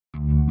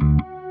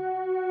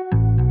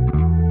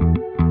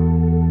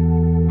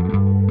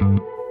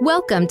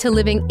Welcome to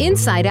Living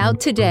Inside Out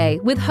Today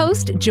with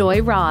host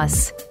Joy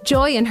Ross.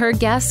 Joy and her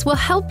guests will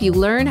help you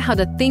learn how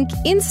to think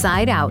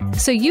inside out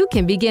so you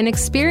can begin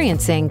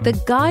experiencing the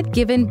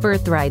God-given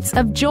birthrights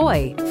of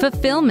joy,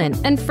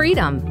 fulfillment, and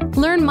freedom.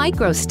 Learn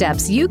micro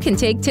steps you can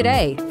take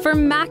today for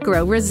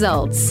macro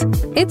results.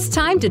 It's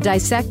time to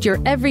dissect your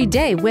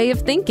everyday way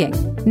of thinking.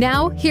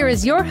 Now, here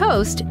is your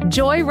host,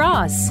 Joy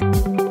Ross.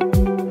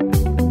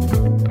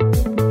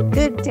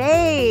 Good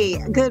day,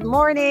 good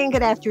morning,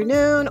 good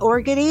afternoon,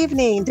 or good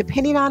evening,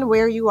 depending on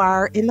where you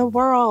are in the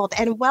world.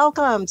 And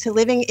welcome to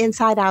Living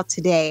Inside Out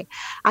Today.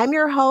 I'm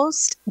your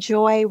host,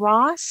 Joy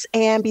Ross.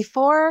 And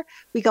before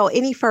we go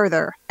any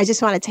further, I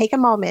just want to take a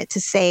moment to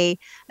say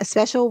a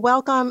special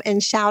welcome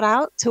and shout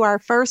out to our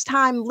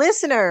first-time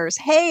listeners.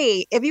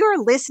 Hey, if you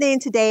are listening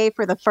today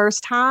for the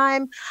first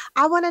time,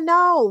 I want to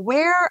know,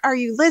 where are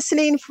you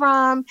listening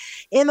from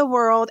in the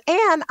world?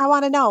 And I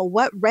want to know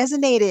what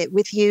resonated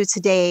with you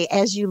today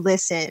as you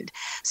listened.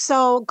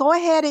 So go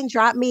ahead and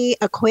drop me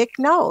a quick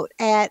note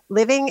at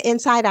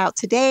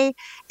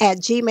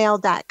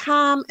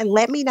livinginsideouttoday@gmail.com and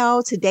let me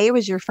know today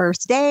was your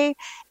first day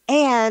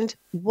and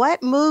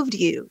what moved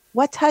you,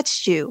 what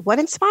touched you, what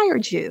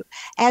inspired you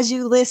as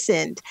you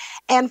listened.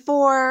 And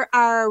for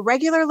our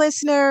regular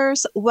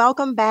listeners,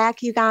 welcome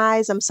back, you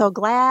guys. I'm so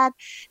glad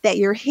that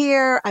you're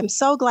here. I'm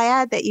so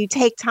glad that you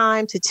take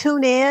time to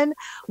tune in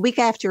week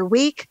after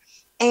week.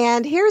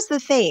 And here's the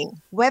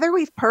thing, whether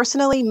we've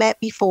personally met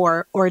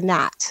before or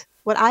not,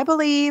 what I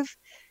believe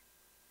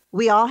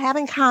we all have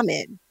in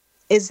common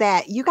is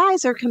that you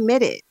guys are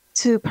committed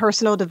to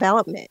personal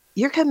development.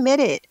 You're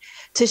committed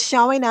to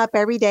showing up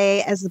every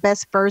day as the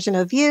best version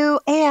of you,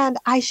 and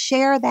I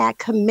share that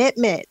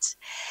commitment.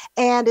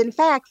 And in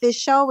fact, this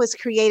show was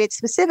created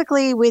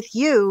specifically with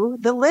you,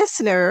 the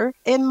listener,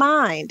 in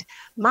mind.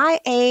 My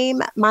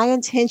aim, my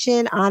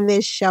intention on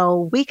this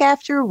show week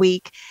after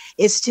week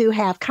is to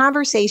have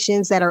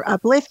conversations that are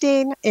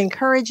uplifting,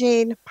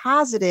 encouraging,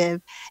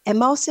 positive, and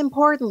most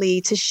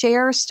importantly, to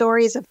share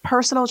stories of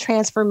personal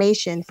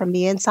transformation from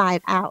the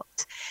inside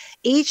out.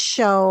 Each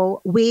show,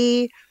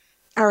 we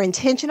are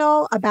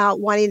intentional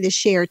about wanting to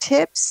share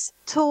tips,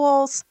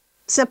 tools,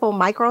 simple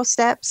micro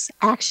steps,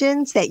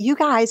 actions that you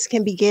guys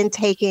can begin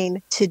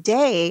taking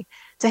today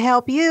to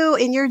help you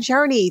in your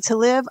journey to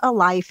live a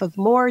life of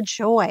more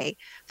joy,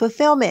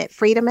 fulfillment,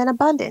 freedom, and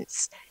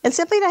abundance, and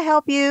simply to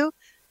help you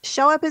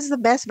show up as the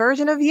best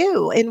version of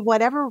you in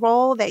whatever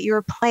role that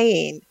you're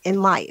playing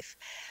in life.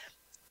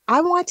 I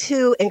want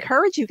to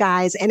encourage you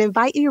guys and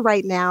invite you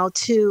right now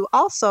to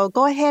also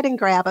go ahead and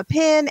grab a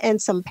pen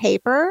and some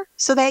paper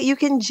so that you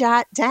can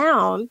jot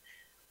down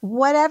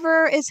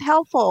whatever is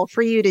helpful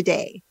for you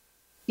today.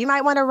 You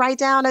might want to write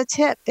down a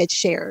tip that's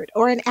shared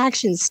or an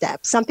action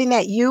step, something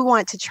that you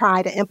want to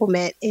try to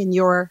implement in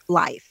your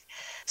life.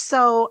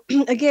 So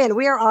again,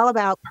 we are all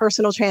about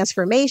personal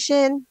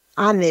transformation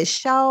on this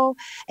show.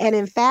 And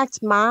in fact,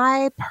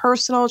 my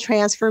personal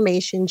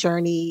transformation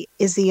journey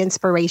is the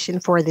inspiration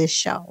for this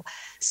show.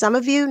 Some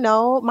of you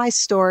know my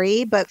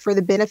story, but for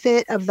the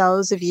benefit of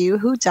those of you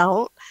who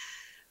don't,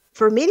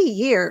 for many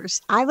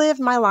years, I lived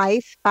my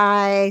life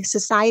by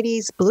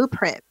society's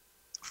blueprint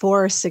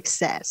for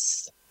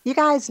success. You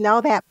guys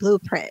know that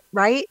blueprint,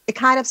 right? It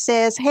kind of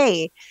says,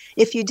 hey,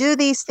 if you do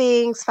these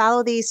things,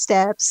 follow these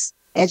steps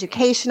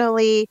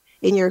educationally,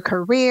 in your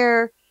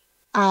career,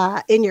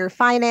 in your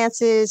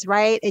finances,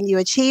 right? And you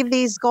achieve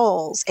these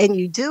goals and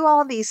you do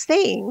all these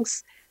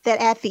things, that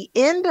at the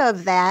end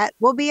of that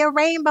will be a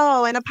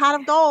rainbow and a pot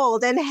of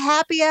gold and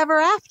happy ever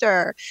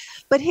after.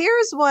 But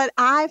here's what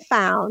I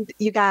found,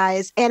 you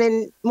guys,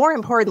 and more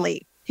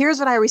importantly, here's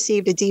what I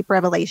received a deep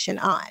revelation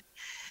on.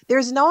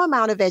 There's no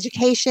amount of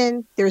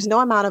education, there's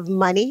no amount of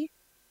money,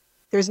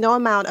 there's no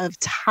amount of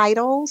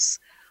titles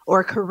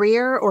or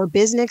career or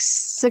business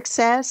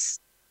success,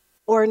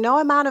 or no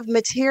amount of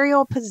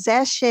material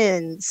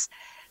possessions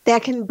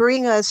that can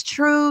bring us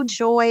true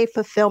joy,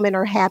 fulfillment,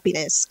 or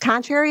happiness.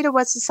 Contrary to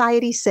what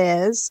society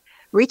says,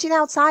 reaching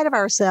outside of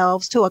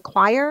ourselves to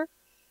acquire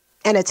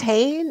and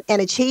attain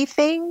and achieve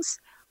things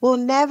will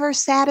never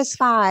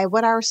satisfy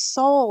what our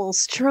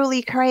souls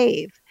truly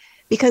crave.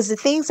 Because the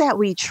things that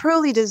we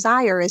truly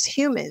desire as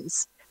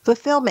humans,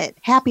 fulfillment,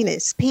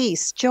 happiness,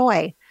 peace,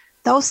 joy,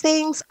 those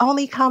things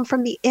only come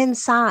from the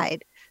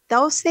inside.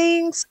 Those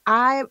things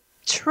I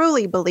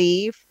truly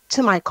believe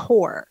to my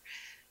core.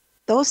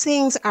 Those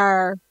things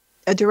are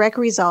a direct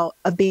result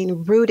of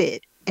being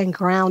rooted and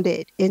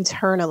grounded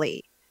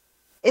internally.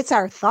 It's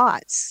our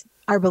thoughts,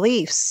 our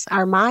beliefs,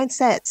 our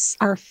mindsets,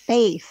 our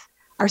faith,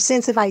 our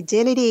sense of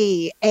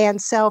identity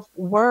and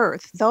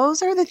self-worth.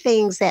 Those are the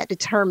things that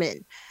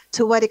determine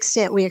to what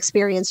extent we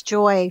experience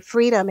joy,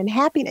 freedom, and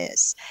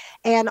happiness.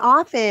 And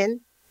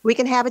often we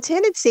can have a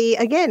tendency,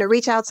 again, to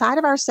reach outside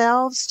of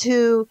ourselves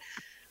to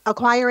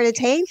acquire and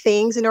attain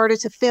things in order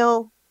to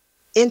fill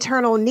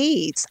internal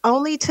needs,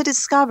 only to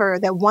discover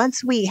that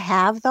once we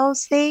have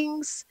those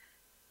things,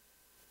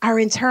 our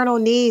internal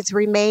needs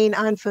remain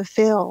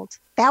unfulfilled.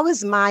 That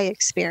was my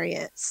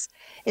experience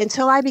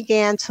until I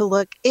began to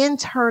look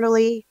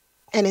internally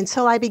and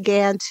until I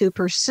began to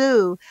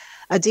pursue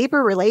a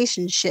deeper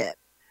relationship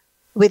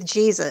with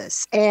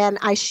Jesus. And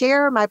I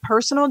share my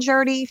personal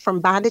journey from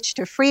bondage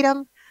to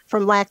freedom,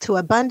 from lack to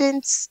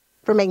abundance,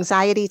 from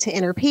anxiety to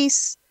inner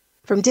peace,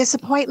 from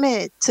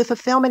disappointment to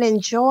fulfillment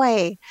and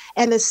joy,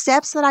 and the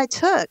steps that I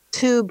took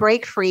to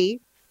break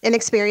free and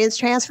experience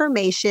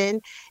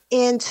transformation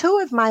in two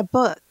of my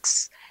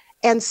books.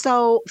 And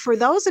so for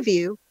those of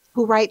you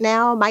who right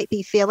now might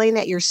be feeling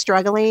that you're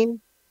struggling,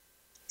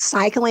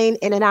 cycling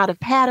in and out of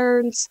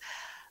patterns,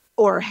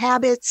 or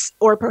habits,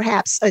 or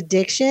perhaps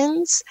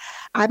addictions,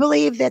 I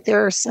believe that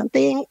there is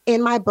something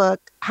in my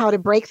book, How to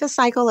Break the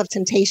Cycle of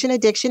Temptation,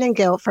 Addiction, and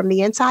Guilt from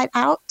the Inside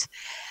Out,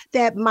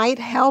 that might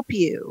help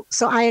you.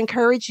 So I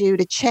encourage you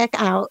to check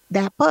out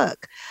that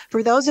book.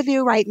 For those of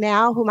you right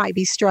now who might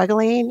be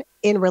struggling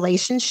in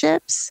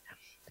relationships,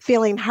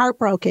 feeling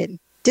heartbroken,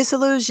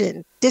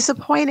 disillusioned,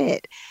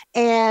 disappointed,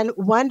 and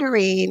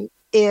wondering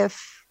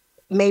if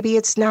maybe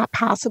it's not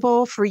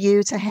possible for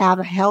you to have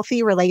a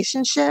healthy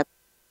relationship,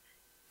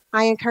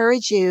 I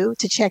encourage you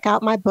to check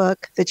out my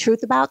book, The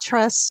Truth About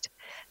Trust,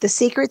 The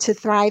Secret to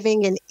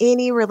Thriving in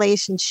Any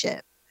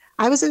Relationship.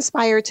 I was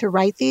inspired to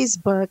write these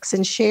books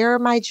and share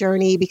my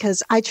journey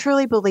because I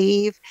truly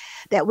believe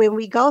that when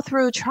we go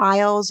through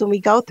trials, when we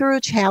go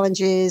through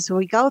challenges, when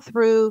we go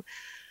through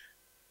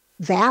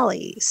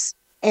valleys,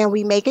 and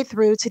we make it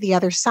through to the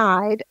other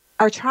side,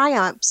 our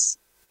triumphs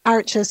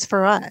aren't just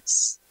for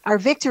us. Our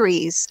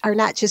victories are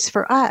not just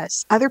for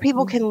us. Other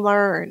people can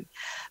learn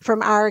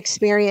from our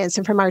experience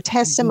and from our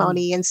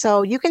testimony. And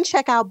so you can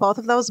check out both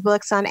of those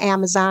books on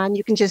Amazon.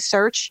 You can just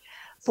search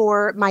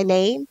for my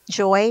name,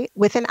 Joy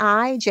with an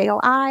I,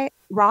 Joi,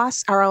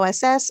 Ross,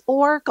 Ross,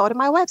 or go to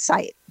my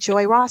website,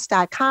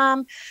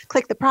 joyross.com,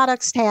 click the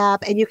products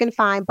tab, and you can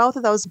find both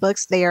of those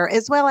books there,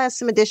 as well as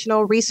some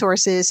additional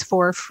resources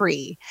for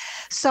free.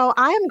 So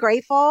I am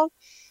grateful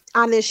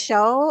on this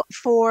show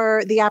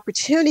for the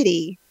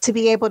opportunity to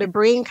be able to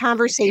bring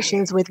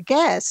conversations with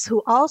guests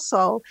who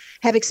also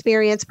have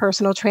experienced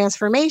personal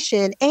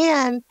transformation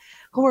and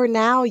who are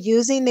now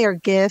using their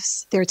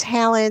gifts, their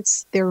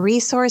talents, their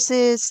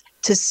resources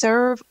to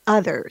serve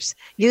others,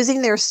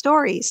 using their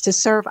stories to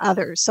serve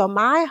others. So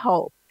my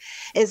hope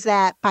is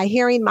that by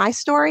hearing my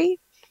story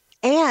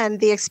and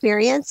the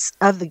experience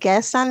of the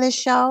guests on this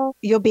show,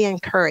 you'll be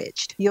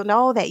encouraged. You'll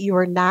know that you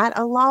are not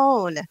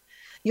alone.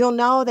 You'll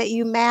know that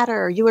you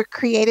matter. You were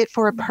created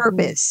for a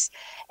purpose,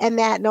 and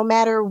that no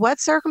matter what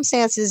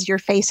circumstances you're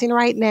facing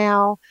right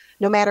now,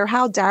 no matter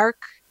how dark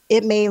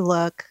it may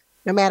look,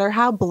 no matter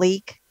how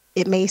bleak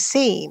it may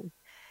seem,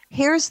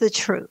 here's the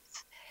truth.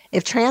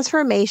 If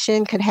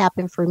transformation could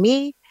happen for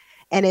me,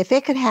 and if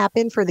it could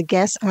happen for the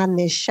guests on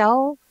this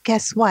show,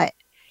 guess what?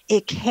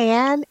 It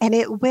can and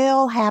it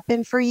will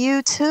happen for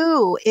you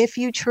too, if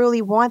you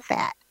truly want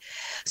that.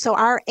 So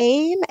our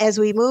aim as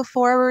we move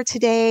forward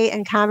today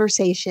in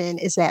conversation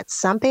is that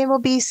something will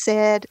be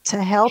said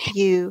to help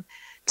you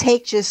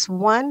take just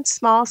one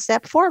small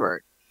step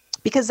forward,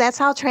 because that's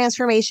how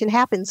transformation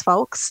happens,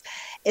 folks.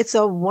 It's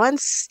a one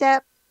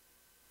step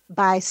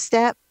by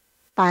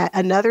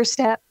another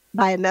step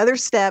by another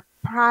step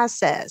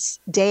process,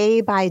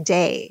 day by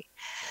day.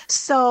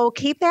 So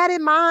keep that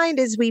in mind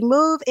as we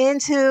move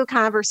into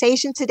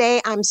conversation today.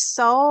 I'm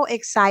so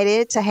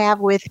excited to have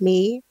with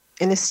me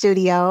in the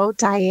studio,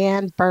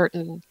 Diane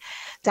Burton.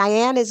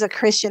 Diane is a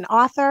Christian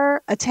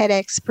author, a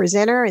TEDx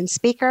presenter and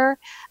speaker,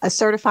 a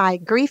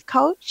certified grief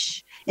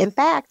coach. In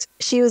fact,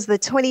 she was the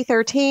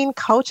 2013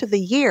 Coach of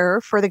the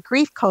Year for the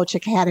Grief Coach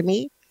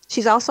Academy.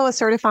 She's also a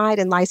certified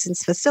and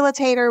licensed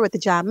facilitator with the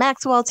John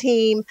Maxwell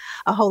team,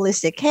 a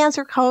holistic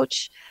cancer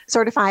coach,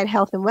 certified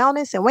health and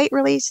wellness and weight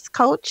release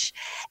coach,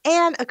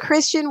 and a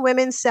Christian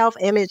women's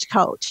self-image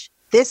coach.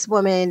 This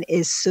woman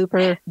is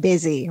super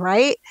busy,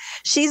 right?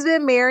 She's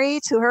been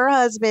married to her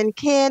husband,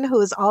 Ken,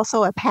 who is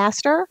also a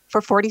pastor, for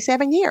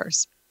 47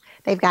 years.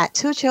 They've got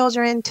 2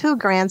 children, 2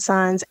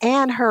 grandsons,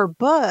 and her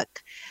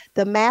book,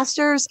 The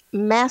Master's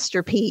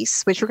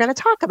Masterpiece, which we're going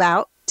to talk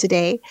about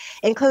today,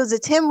 includes a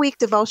 10-week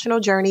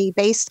devotional journey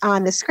based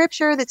on the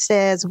scripture that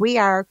says we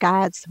are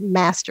God's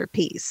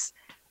masterpiece.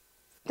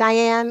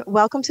 Diane,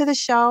 welcome to the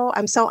show.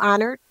 I'm so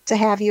honored to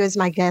have you as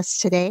my guest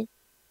today.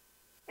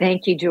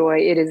 Thank you, Joy.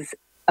 It is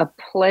a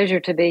pleasure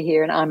to be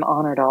here, and I'm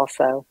honored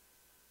also.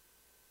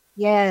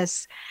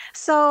 Yes.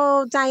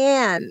 So,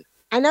 Diane,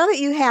 I know that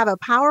you have a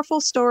powerful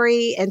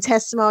story and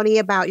testimony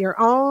about your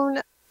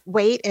own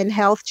weight and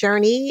health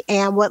journey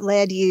and what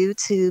led you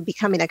to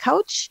becoming a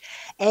coach.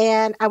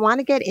 And I want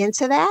to get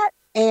into that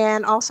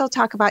and also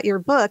talk about your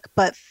book.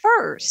 But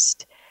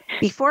first,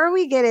 before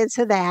we get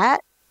into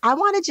that, I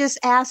want to just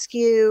ask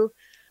you,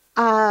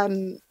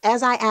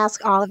 as I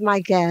ask all of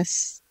my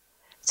guests,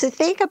 to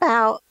think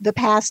about the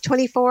past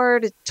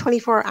 24 to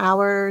 24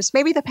 hours,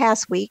 maybe the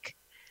past week,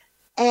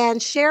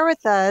 and share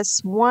with us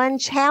one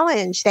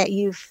challenge that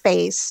you've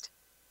faced.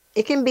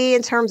 It can be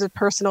in terms of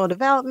personal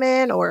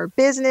development or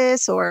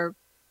business or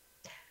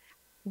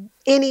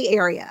any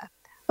area.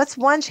 What's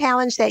one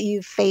challenge that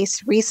you've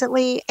faced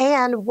recently,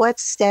 and what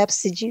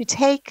steps did you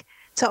take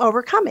to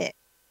overcome it?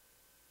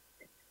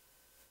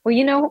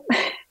 Well,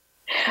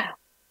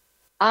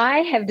 I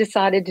have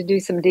decided to do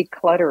some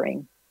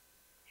decluttering.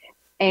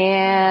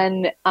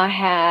 And I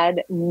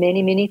had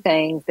many, many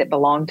things that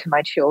belonged to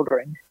my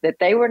children that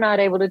they were not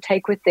able to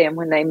take with them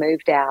when they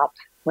moved out,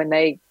 when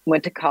they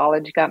went to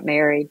college, got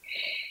married.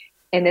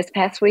 And this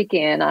past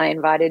weekend, I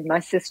invited my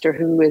sister,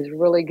 who is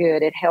really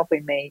good at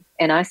helping me,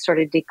 and I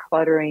started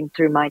decluttering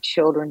through my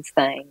children's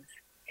things.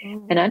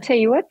 And I tell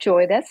you what,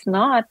 Joy, that's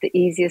not the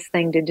easiest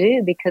thing to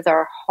do because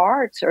our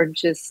hearts are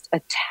just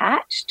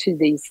attached to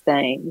these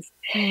things.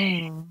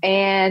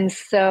 And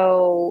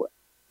so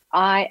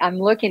I'm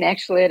looking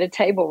actually at a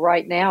table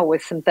right now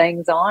with some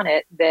things on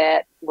it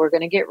that we're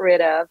going to get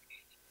rid of.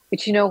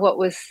 But you know what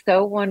was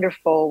so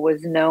wonderful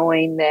was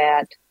knowing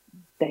that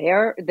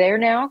they're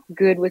now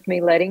good with me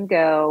letting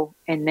go,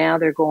 and now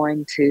they're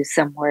going to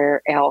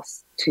somewhere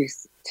else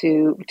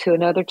to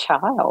another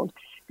child,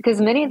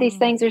 because many of these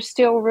things are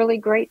still really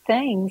great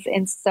things,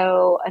 and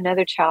so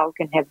another child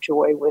can have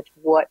joy with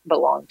what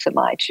belonged to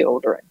my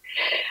children.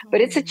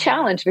 But it's a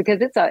challenge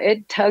because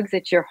it tugs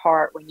at your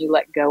heart when you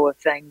let go of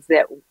things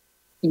that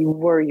you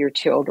were your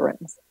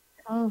children's.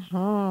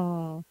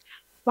 Wow,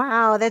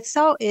 that's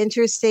so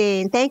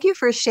interesting. Thank you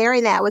for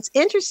sharing that. What's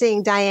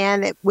interesting,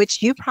 Diane,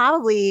 which you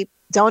probably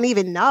don't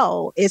even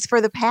know, is for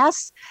the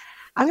past,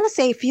 I'm going to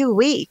say, few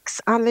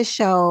weeks on the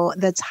show,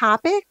 the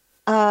topic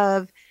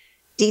of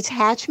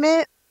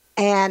detachment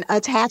and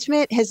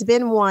attachment has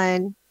been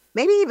one,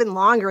 maybe even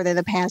longer than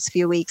the past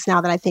few weeks now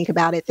that I think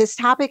about it. This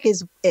topic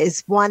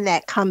is one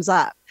that comes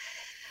up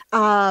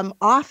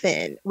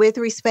often with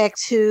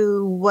respect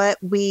to what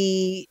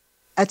we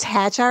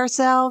attach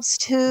ourselves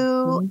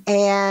to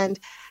and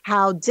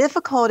how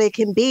difficult it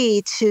can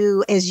be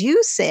to, as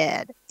you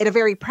said, in a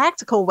very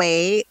practical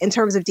way in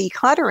terms of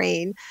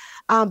decluttering,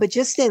 but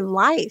just in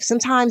life,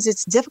 sometimes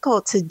it's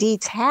difficult to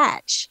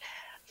detach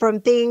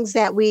from things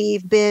that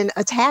we've been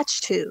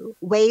attached to,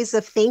 ways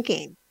of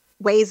thinking,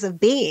 ways of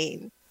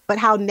being, but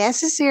how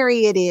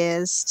necessary it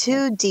is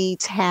to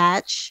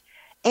detach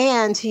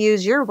and, to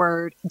use your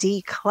word,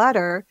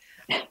 declutter,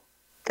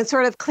 and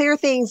sort of clear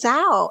things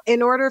out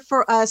in order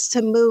for us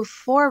to move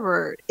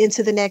forward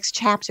into the next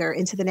chapter,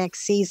 into the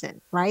next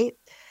season, right?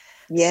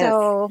 Yes.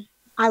 So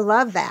I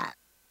love that.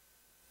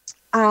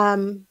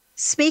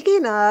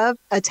 Speaking of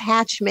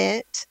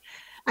attachment,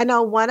 I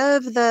know one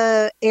of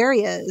the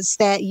areas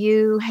that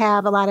you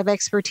have a lot of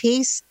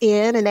expertise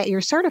in and that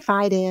you're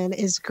certified in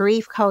is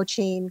grief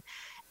coaching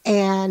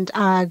and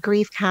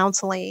grief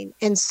counseling.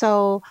 And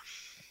so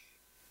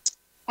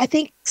I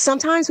think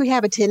sometimes we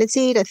have a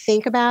tendency to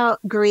think about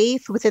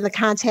grief within the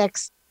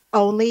context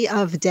only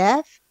of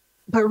death,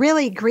 but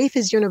really grief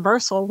is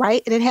universal,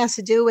 right? And it has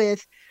to do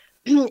with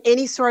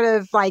any sort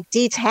of like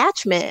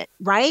detachment,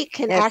 right?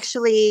 Can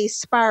actually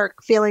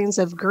spark feelings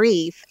of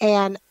grief.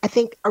 And I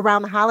think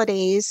around the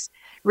holidays,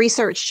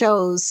 research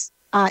shows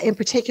in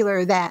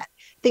particular that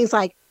things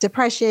like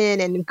depression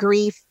and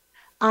grief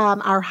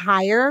are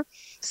higher.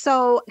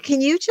 So can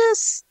you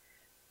just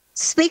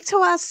speak to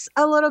us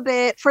a little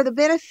bit for the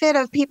benefit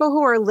of people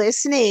who are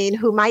listening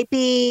who might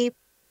be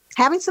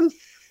having some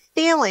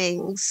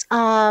feelings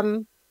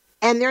and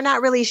they're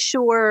not really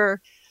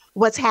sure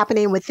what's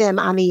happening with them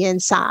on the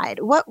inside?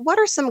 What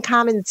are some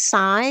common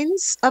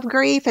signs of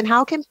grief, and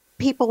how can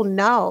people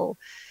know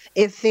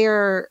if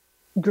they're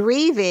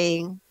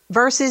grieving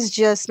versus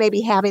just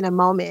maybe having a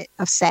moment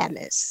of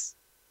sadness?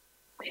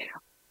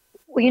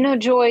 Well, you know,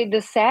 Joy,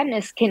 the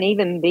sadness can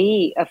even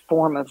be a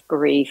form of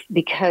grief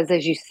because,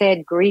 as you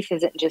said, grief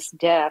isn't just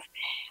death.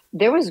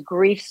 There was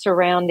grief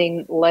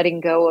surrounding letting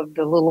go of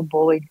the little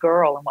bullied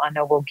girl, and I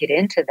know we'll get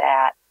into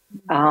that.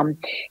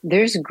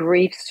 There's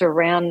grief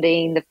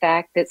surrounding the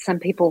fact that some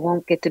people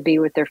won't get to be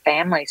with their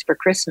families for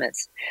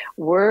Christmas.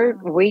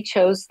 We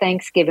chose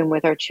Thanksgiving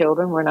with our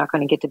children. We're not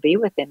going to get to be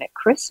with them at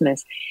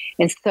Christmas.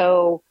 And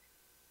so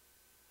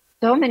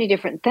many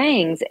different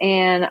things.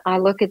 And I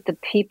look at the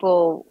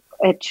people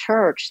at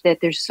church that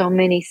there's so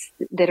many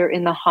that are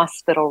in the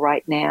hospital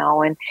right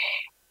now and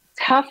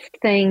tough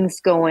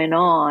things going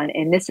on.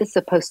 And this is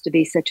supposed to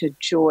be such a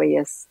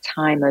joyous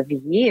time of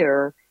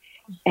year.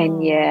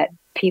 And yet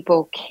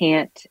people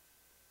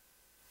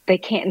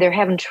they're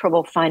having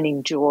trouble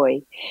finding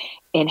joy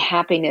and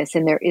happiness.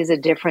 And there is a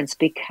difference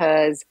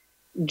because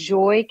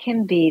joy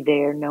can be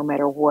there no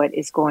matter what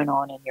is going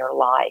on in your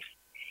life.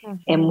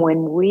 And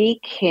when we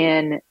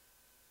can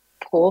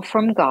pull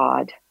from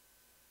God,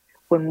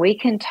 when we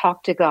can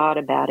talk to God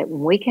about it,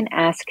 when we can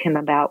ask Him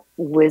about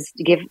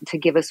to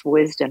give us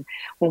wisdom,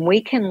 when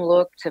we can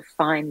look to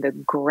find the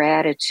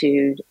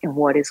gratitude in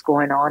what is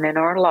going on in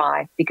our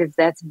life, because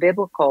that's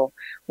biblical.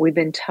 We've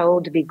been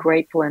told to be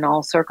grateful in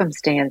all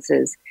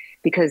circumstances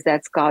because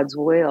that's God's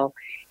will.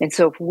 And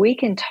so if we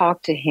can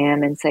talk to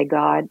Him and say,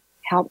 God,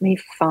 help me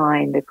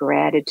find the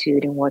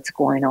gratitude in what's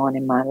going on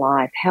in my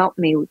life. Help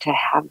me to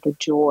have the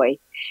joy,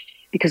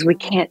 because we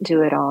can't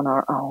do it on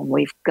our own.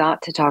 We've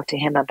got to talk to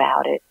Him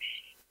about it.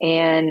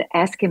 And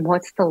ask Him,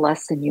 what's the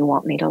lesson you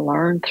want me to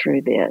learn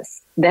through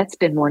this? That's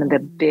been one of the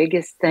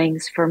biggest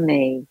things for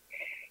me,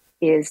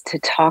 is to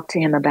talk to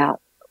Him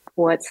about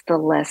what's the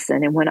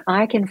lesson. And when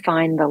I can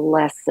find the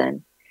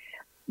lesson,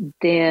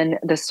 then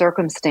the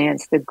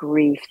circumstance, the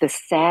grief, the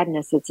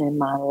sadness that's in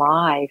my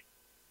life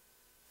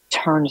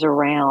turns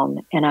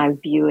around, and I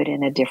view it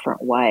in a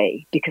different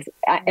way, because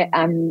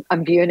I'm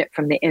viewing it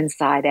from the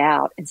inside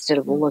out instead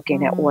of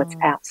looking at what's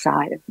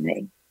outside of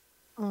me.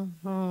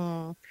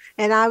 Mm-hmm.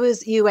 And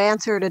you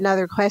answered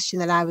another question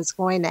that I was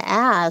going to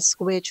ask,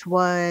 which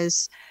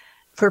was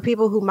for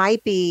people who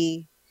might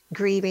be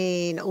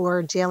grieving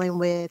or dealing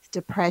with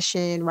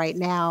depression right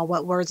now,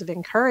 what words of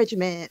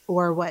encouragement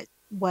or what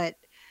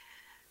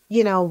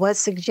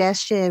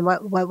suggestion,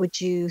 what would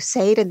you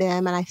say to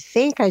them? And I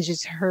think I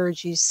just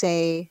heard you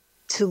say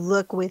to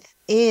look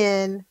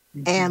within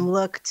and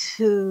look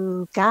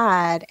to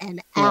God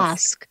and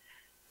ask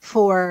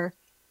for,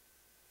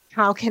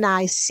 how can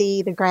I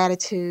see the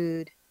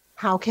gratitude?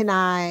 How can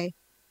I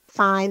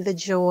find the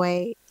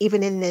joy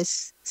even in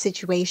this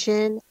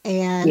situation?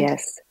 And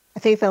I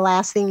think the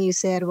last thing you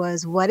said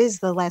was, what is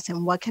the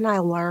lesson? What can I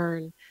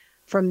learn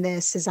from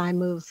this as I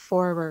move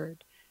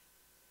forward?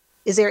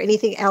 Is there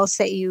anything else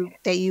that you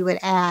would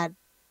add?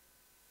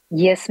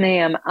 Yes,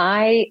 ma'am.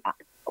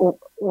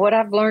 What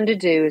I've learned to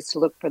do is to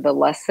look for the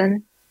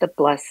lesson, the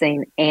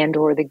blessing, and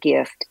or the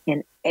gift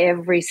in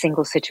every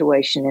single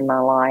situation in my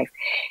life.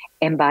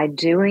 And by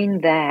doing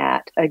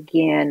that,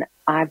 again,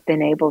 I've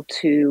been able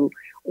to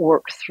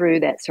work through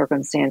that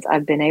circumstance.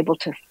 I've been able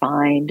to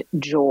find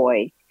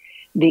joy,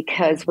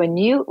 because when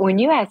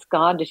you ask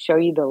God to show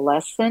you the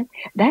lesson,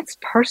 that's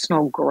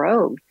personal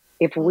growth.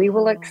 If we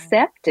will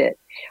accept it,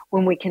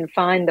 when we can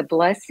find the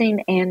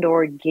blessing and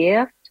or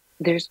gift,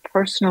 there's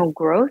personal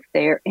growth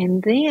there.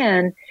 And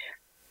then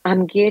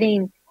I'm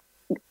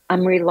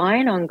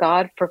relying on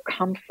God for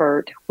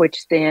comfort,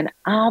 which then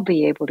I'll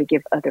be able to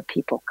give other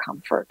people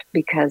comfort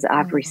because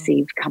I've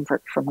received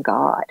comfort from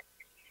God.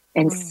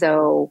 And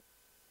so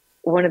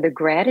one of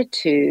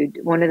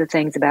the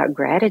things about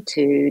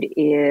gratitude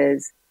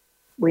is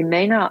we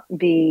may not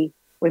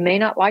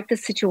like the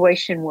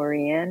situation we're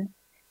in.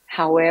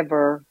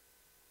 However,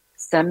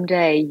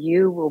 someday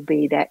you will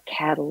be that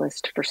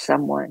catalyst for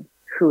someone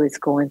who is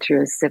going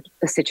through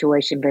a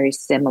situation very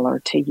similar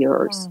to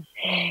yours.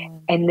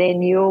 And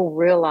then you'll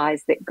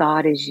realize that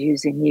God is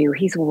using you.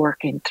 He's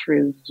working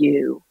through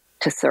you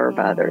to serve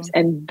others.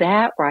 And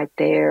that right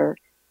there,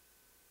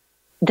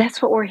 that's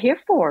what we're here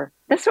for.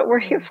 That's what we're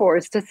here for,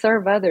 is to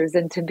serve others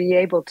and to be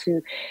able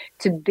to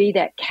be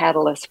that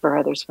catalyst for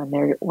others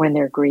when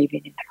they're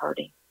grieving and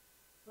hurting.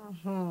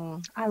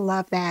 I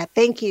love that.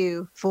 Thank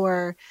you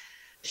for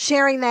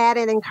sharing that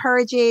and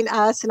encouraging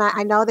us. And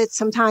I know that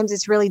sometimes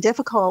it's really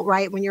difficult,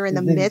 right? When you're in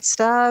the midst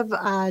of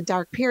a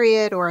dark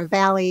period or a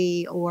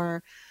valley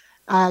or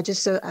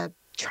just a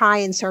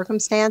trying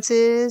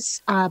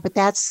circumstances. But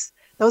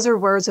those are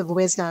words of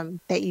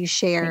wisdom that you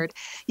shared.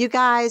 You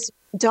guys,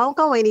 don't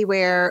go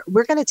anywhere.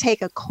 We're going to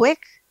take a quick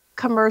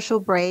commercial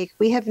break.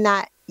 We have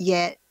not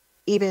yet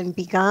even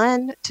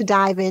begun to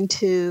dive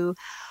into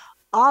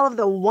all of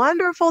the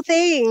wonderful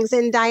things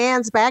in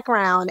Diane's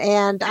background.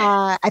 And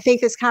I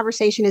think this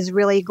conversation is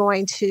really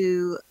going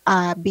to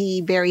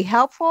be very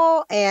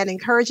helpful and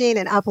encouraging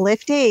and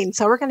uplifting.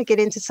 So we're going to get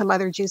into some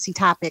other juicy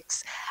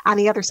topics on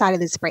the other side of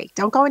this break.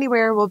 Don't go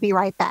anywhere. We'll be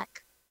right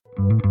back.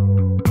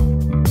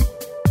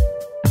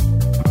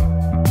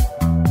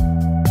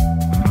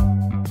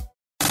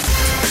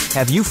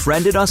 Have you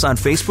friended us on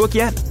Facebook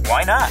yet?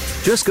 Why not?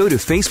 Just go to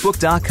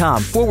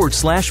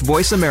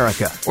facebook.com/Voice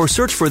America or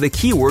search for the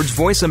keywords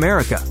Voice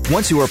America.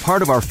 Once you are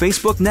part of our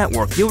Facebook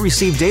network, you'll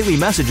receive daily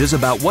messages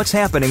about what's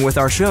happening with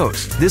our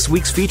shows, this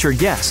week's featured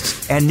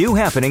guests, and new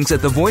happenings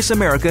at the Voice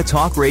America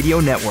Talk Radio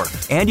Network.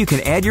 And you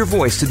can add your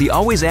voice to the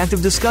always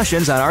active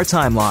discussions on our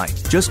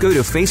timeline. Just go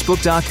to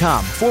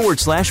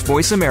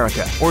facebook.com/Voice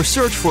America or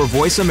search for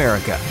Voice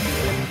America.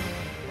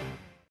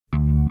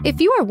 If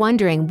you are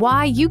wondering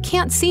why you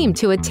can't seem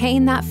to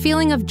attain that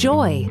feeling of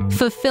joy,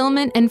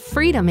 fulfillment, and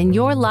freedom in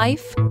your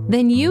life,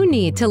 then you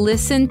need to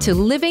listen to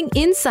Living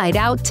Inside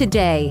Out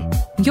today.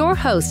 Your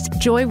host,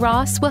 Joy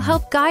Ross, will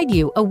help guide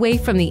you away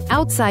from the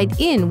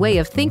outside-in way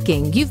of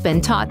thinking you've been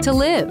taught to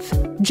live.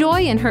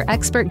 Joy and her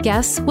expert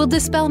guests will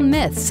dispel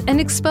myths and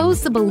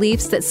expose the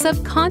beliefs that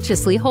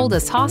subconsciously hold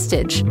us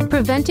hostage,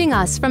 preventing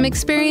us from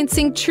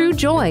experiencing true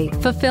joy,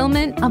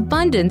 fulfillment,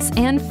 abundance,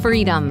 and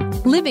freedom.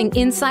 Living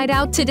Inside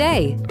Out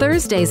today,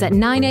 Thursdays at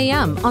 9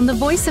 a.m. on the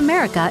Voice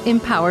America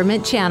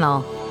Empowerment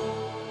Channel.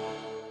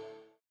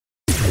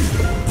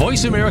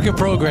 Voice America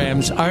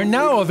programs are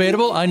now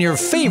available on your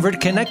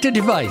favorite connected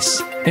device,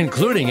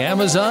 including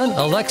Amazon,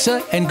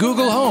 Alexa, and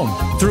Google Home.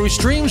 Through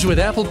streams with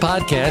Apple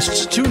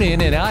Podcasts,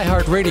 TuneIn, and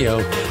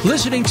iHeartRadio,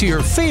 listening to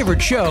your favorite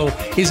show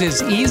is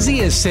as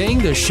easy as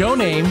saying the show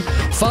name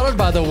followed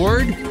by the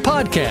word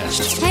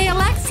podcast. Hey,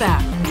 Alexa,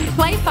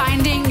 play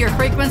Finding Your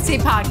Frequency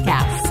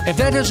podcast. If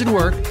that doesn't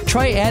work,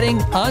 try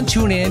adding on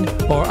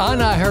TuneIn or on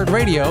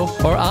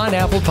iHeartRadio or on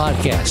Apple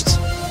Podcasts.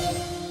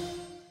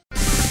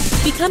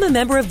 Become a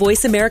member of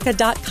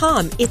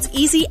voiceamerica.com. It's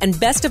easy, and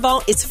best of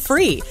all, it's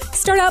free.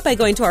 Start out by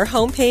going to our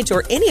homepage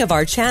or any of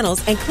our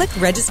channels and click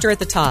register at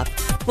the top.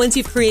 Once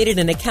you've created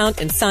an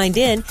account and signed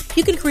in,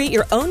 you can create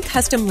your own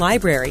custom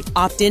library,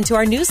 opt into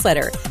our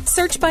newsletter,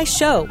 search by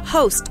show,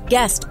 host,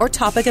 guest, or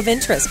topic of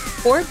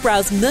interest, or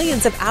browse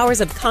millions of hours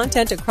of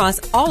content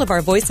across all of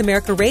our Voice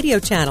America radio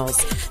channels.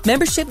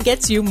 Membership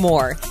gets you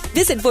more.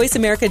 Visit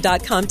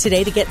voiceamerica.com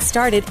today to get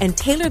started and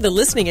tailor the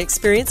listening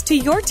experience to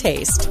your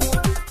taste.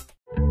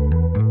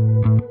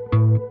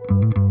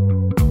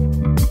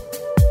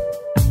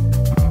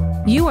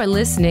 You are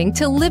listening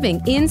to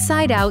Living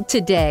Inside Out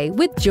Today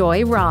with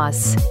Joy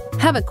Ross.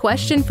 Have a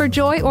question for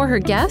Joy or her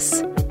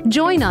guests?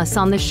 Join us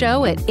on the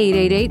show at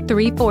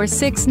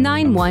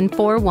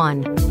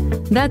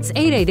 888-346-9141. That's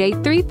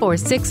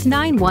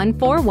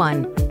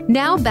 888-346-9141.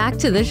 Now back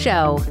to the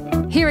show.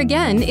 Here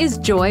again is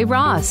Joy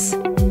Ross.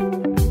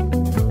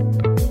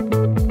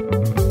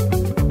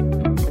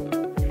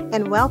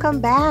 And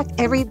welcome back,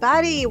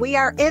 everybody. We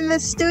are in the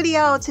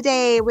studio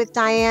today with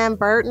Diane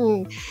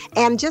Burton.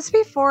 And just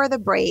before the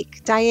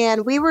break,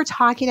 Diane, we were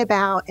talking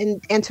about,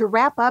 and to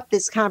wrap up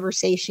this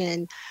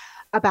conversation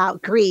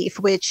about grief,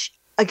 which,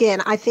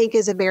 again, I think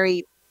is a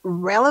very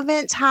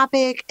relevant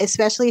topic,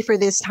 especially for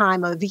this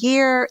time of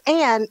year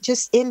and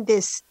just in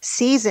this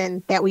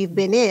season that we've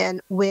been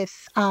in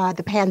with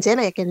the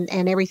pandemic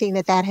and everything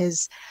that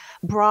has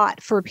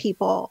brought for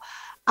people.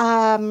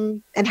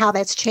 And how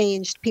that's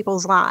changed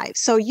people's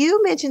lives. So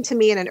you mentioned to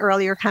me in an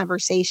earlier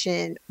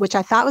conversation, which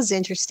I thought was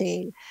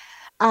interesting,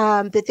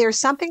 that there's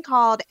something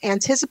called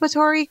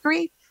anticipatory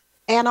grief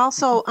and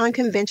also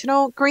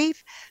unconventional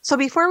grief. So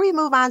before we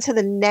move on to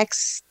the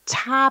next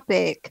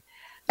topic,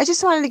 I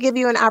just wanted to give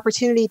you an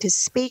opportunity to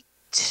speak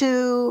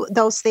to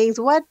those things.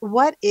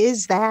 What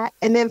is that?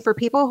 And then for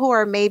people who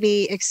are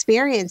maybe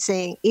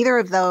experiencing either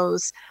of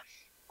those,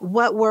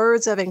 what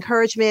words of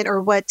encouragement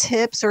or what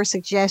tips or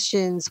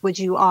suggestions would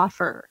you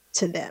offer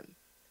to them?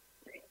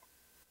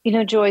 You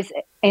know, Joyce,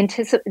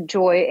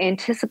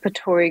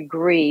 anticipatory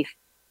grief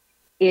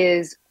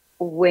is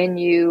when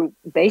you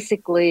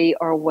basically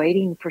are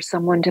waiting for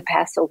someone to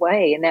pass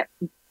away. And that,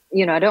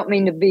 you know, I don't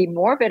mean to be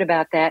morbid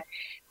about that.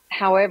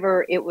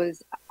 However,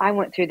 I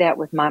went through that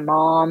with my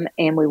mom,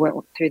 and we went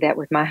through that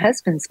with my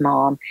husband's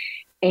mom.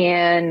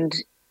 And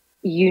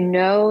you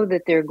know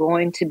that they're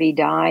going to be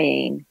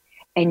dying.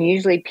 And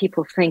usually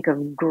people think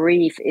of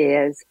grief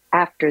is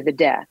after the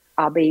death.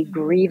 I'll be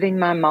grieving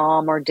my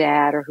mom or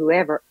dad or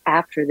whoever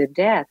after the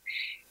death.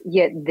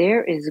 Yet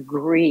there is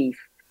grief.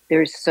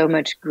 There's so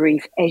much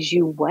grief as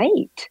you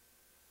wait.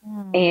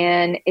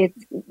 And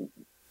it's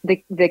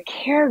the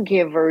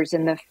caregivers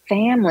and the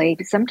family,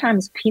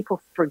 sometimes people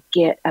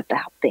forget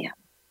about them.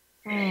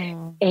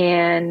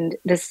 And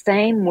the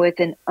same with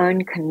an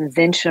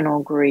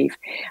unconventional grief.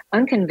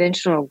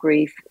 Unconventional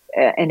grief,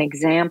 an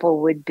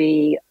example would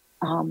be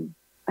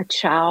a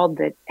child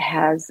that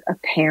has a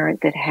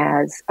parent that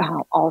has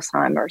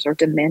Alzheimer's or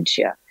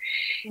dementia.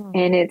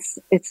 And it's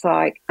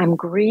like, I'm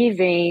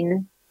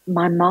grieving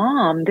my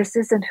mom. This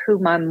isn't who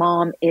my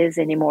mom is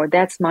anymore.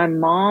 That's my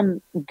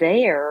mom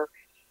there,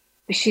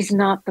 but she's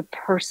not the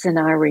person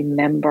I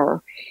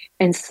remember.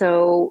 And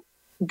so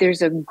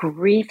there's a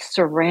grief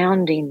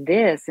surrounding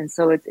this. And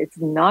so it's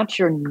not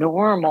your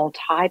normal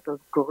type of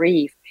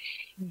grief.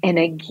 And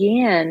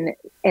again,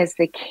 as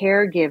the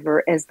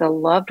caregiver, as the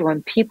loved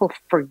one, people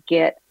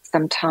forget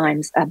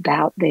sometimes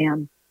about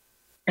them.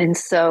 And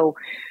so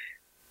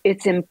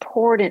it's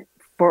important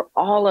for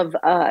all of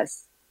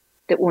us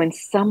that when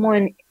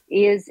someone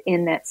is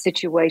in that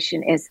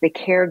situation as the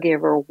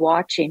caregiver,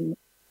 watching,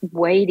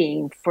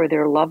 waiting for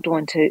their loved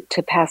one to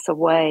pass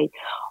away,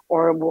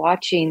 or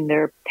watching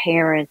their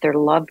parent, their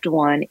loved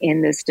one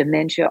in this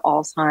dementia,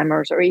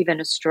 Alzheimer's, or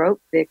even a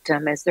stroke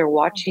victim, as they're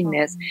watching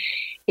this,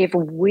 if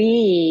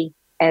we,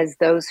 as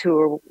those who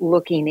are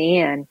looking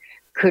in,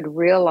 could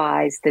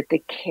realize that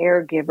the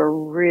caregiver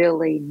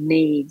really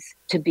needs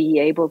to be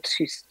able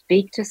to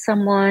speak to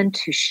someone,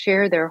 to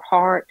share their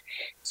heart,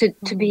 to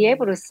be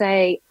able to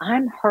say,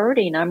 I'm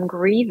hurting, I'm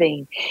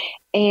grieving.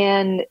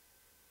 And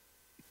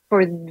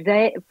for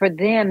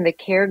them, the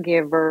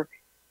caregiver,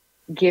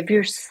 give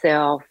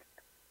yourself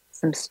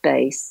some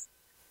space,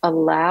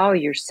 allow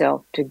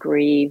yourself to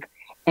grieve,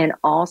 and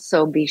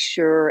also be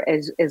sure,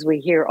 as we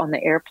hear on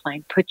the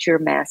airplane, put your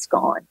mask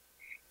on.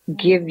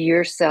 Give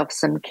yourself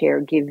some care,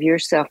 give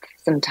yourself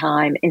some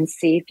time, and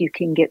see if you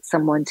can get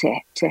someone to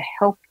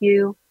help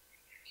you.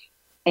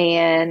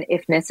 And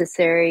if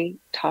necessary,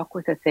 talk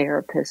with a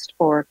therapist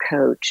or a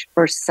coach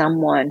or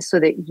someone so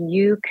that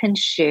you can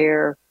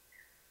share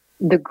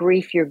the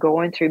grief you're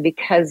going through,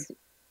 because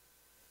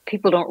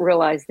people don't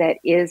realize that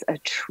is a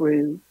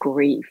true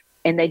grief,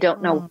 and they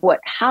don't know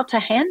how to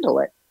handle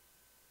it.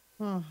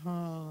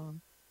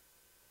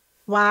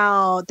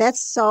 Wow,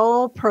 that's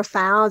so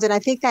profound. And I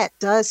think that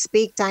does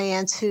speak,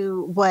 Diane,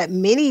 to what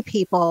many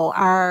people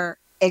are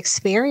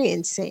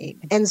experiencing.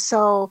 And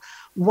so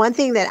one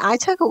thing that I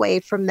took away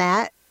from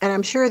that, and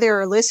I'm sure there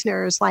are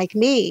listeners like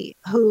me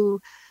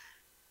who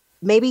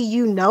maybe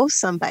you know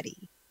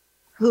somebody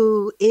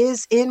who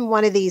is in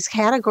one of these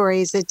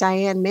categories that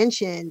Diane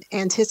mentioned,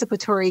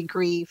 anticipatory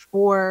grief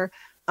or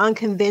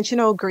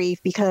unconventional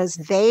grief, because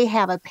they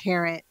have a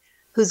parent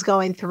who's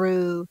going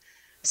through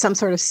some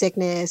sort of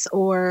sickness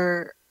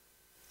or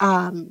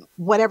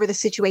whatever the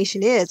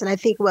situation is. And I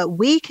think what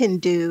we can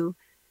do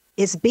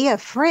is be a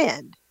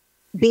friend,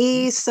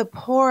 be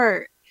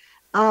support,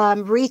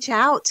 reach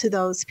out to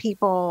those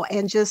people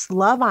and just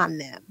love on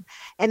them.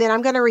 And then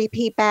I'm going to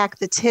repeat back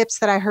the tips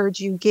that I heard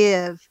you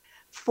give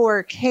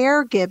for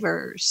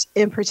caregivers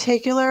in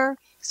particular.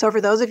 So for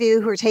those of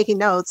you who are taking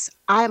notes,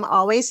 I'm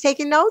always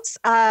taking notes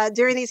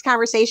during these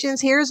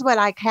conversations. Here's what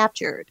I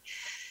captured.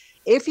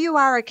 If you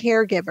are a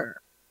caregiver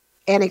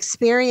and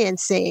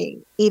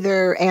experiencing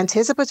either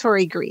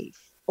anticipatory grief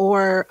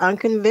or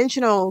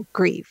unconventional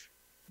grief,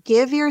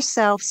 give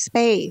yourself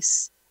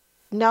space.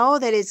 Know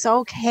that it's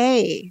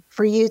okay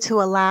for you to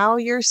allow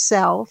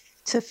yourself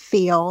to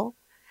feel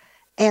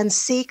and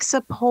seek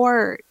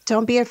support.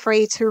 Don't be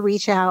afraid to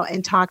reach out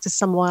and talk to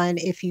someone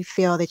if you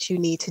feel that you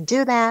need to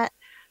do that.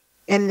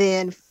 And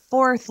then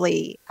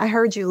fourthly, I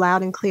heard you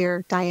loud and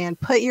clear, Diane,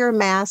 put your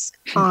mask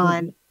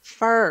on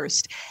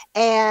first.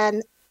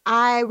 And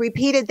I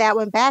repeated that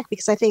one back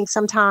because I think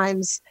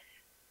sometimes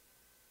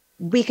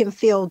we can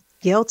feel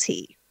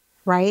guilty,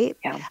 right?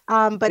 Yeah.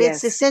 But Yes.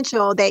 it's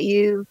essential that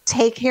you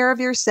take care of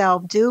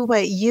yourself, do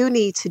what you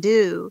need to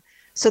do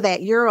so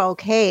that you're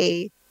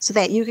okay, so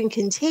that you can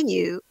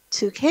continue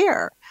to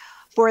care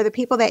for the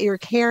people that you're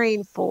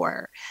caring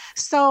for.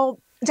 So,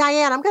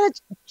 Diane, I'm going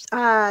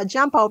to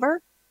jump over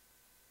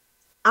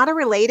on a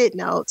related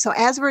note. So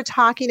as we're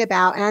talking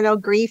about, and I know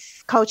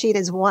grief coaching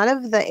is one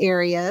of the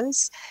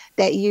areas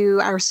that you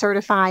are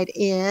certified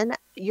in,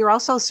 you're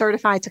also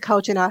certified to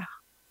coach in a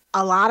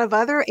lot of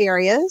other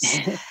areas.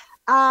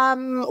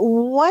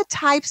 What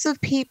types of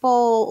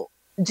people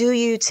do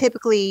you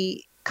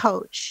typically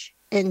coach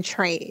and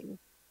train?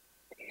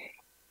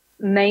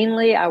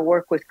 Mainly, I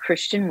work with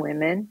Christian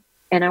women,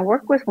 and I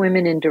work with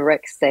women in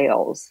direct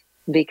sales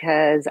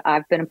because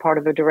I've been a part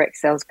of a direct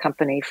sales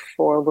company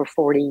for over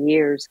 40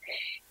 years.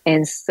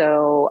 And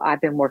so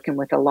I've been working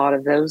with a lot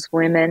of those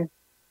women.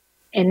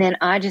 And then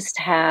I just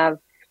have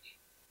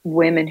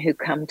women who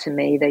come to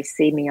me, they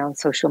see me on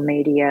social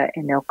media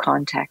and they'll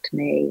contact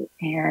me.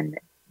 And,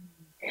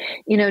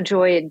 you know,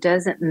 Joy, it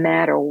doesn't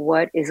matter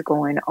what is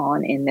going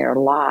on in their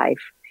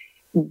life.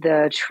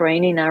 The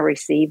training I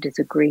received as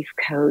a grief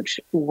coach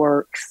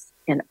works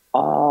in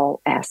all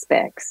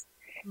aspects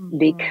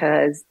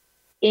because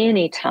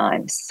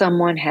anytime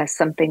someone has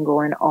something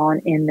going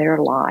on in their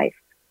life,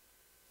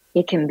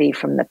 it can be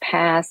from the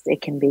past,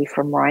 it can be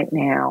from right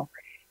now,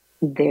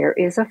 there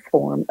is a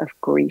form of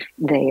grief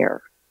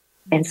there.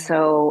 And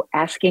so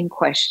asking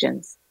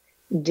questions,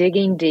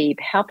 digging deep,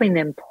 helping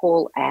them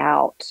pull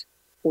out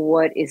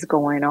what is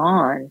going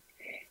on.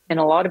 And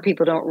a lot of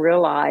people don't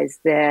realize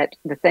that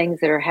the things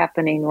that are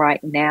happening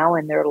right now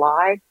in their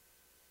life,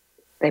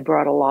 they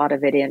brought a lot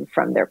of it in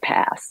from their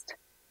past.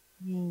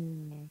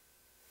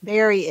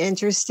 Very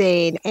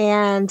interesting.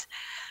 And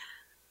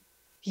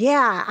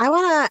yeah, I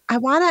want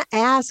to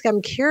ask,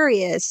 I'm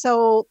curious.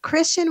 So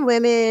Christian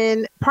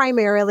women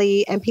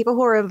primarily and people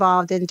who are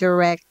involved in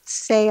direct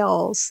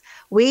sales,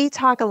 we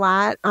talk a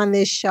lot on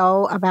this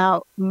show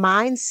about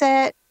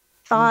mindset,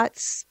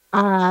 thoughts,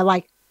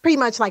 like pretty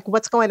much like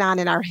what's going on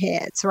in our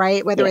heads,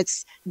 right? Whether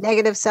it's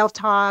negative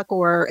self-talk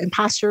or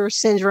imposter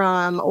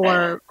syndrome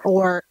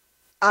or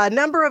a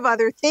number of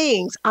other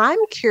things. I'm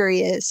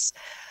curious,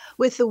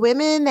 with the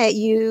women that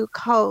you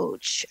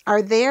coach,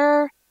 are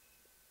there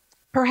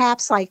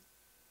perhaps like,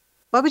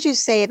 what would you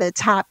say the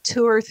top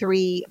 2 or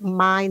 3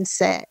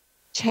 mindset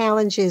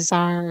challenges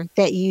are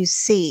that you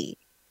see?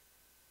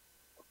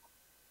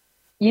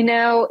 You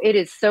know, it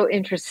is so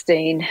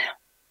interesting.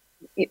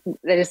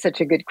 That is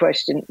such a good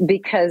question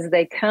because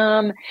they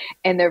come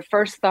and their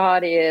first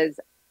thought is,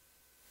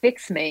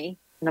 fix me.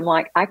 And I'm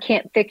like, I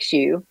can't fix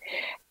you.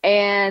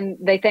 And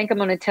they think I'm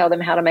going to tell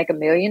them how to make $1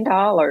 million.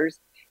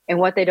 And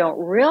what they don't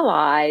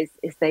realize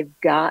is they've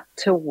got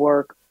to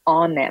work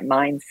on that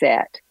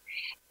mindset.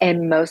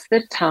 And most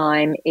of the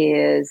time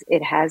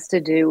it has to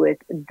do with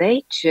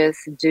they just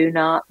do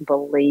not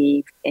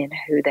believe in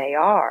who they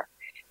are.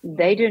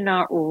 They do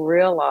not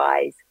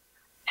realize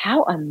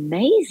how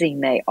amazing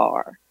they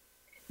are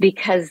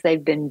because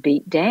they've been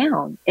beat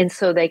down. And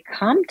so they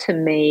come to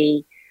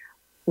me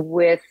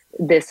with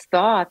this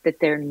thought that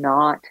they're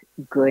not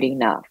good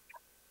enough.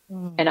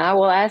 And I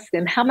will ask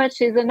them, how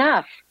much is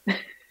enough?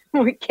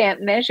 We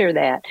can't measure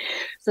that.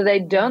 So they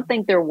don't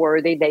think they're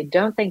worthy. They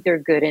don't think they're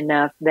good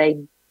enough.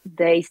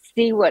 They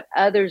see what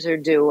others are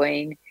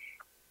doing.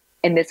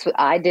 And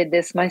I did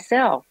this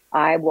myself.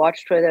 I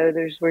watched what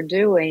others were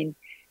doing.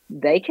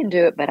 They can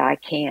do it, but I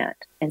can't.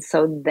 And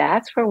so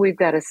that's where we've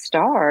got to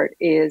start,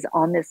 is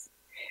on this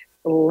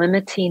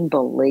limiting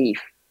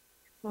belief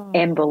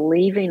and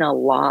believing a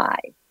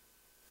lie.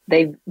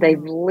 They've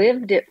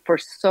lived it for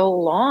so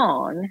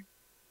long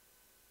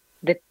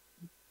that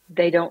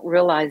they don't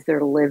realize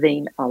they're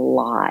living a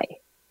lie.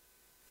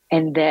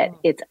 and that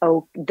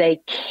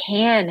they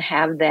can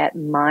have that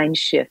mind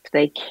shift.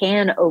 They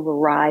can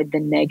override the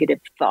negative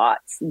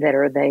thoughts that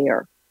are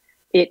there.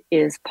 It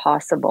is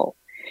possible.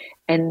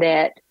 And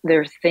that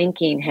their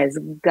thinking has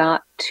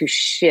got to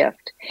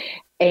shift.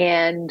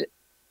 And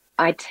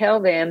I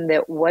tell them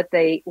that what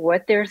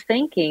they're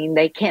thinking,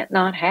 they can't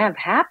not have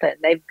happen.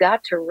 They've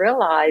got to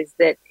realize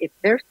that if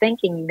they're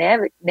thinking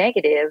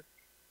negative,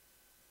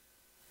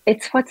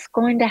 it's what's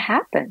going to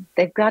happen.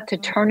 They've got to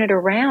turn it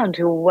around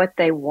to what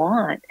they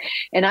want.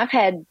 And I've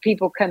had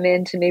people come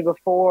in to me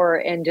before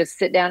and just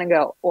sit down and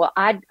go, well,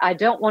 I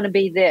don't want to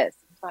be this.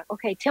 It's like,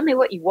 okay, tell me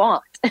what you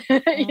want.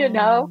 You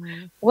know,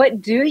 what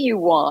do you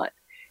want?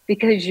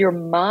 Because your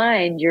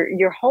mind,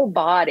 your whole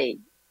body,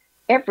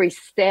 every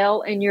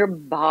cell in your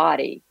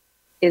body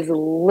is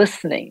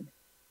listening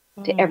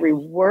to every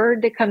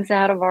word that comes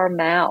out of our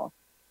mouth.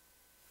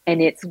 And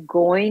it's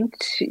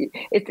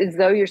as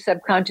though your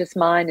subconscious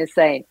mind is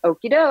saying,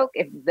 okie doke,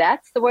 if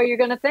that's the way you're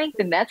going to think,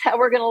 then that's how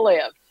we're going to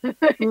live,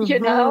 you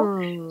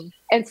know?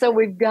 And so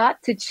we've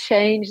got to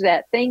change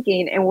that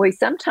thinking. And we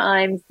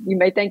sometimes, you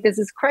may think this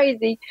is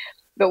crazy,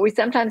 but we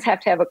sometimes have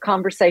to have a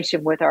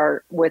conversation with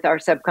our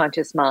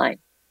subconscious mind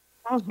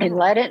and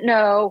let it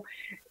know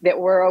that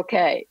we're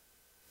okay,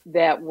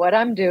 that what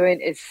I'm doing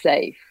is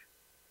safe.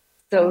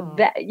 So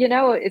that, you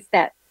know, it's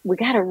that we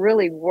got to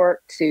really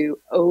work to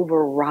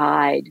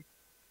override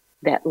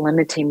that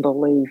limiting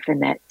belief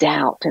and that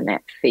doubt and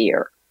that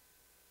fear.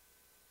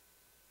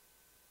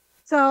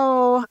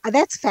 So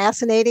that's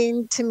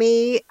fascinating to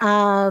me.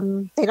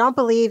 They don't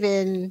believe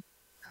in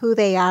who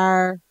they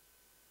are.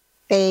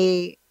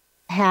 They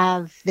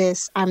have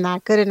this, I'm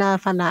not good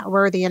enough, I'm not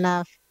worthy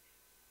enough,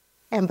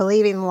 and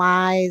believing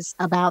lies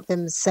about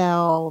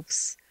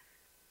themselves.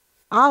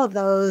 All of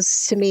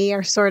those to me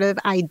are sort of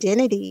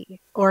identity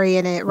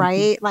oriented,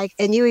 right? Like,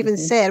 and you even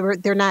said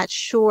they're not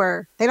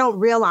sure. They don't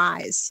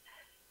realize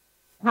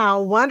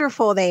how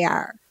wonderful they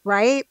are,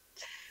 right?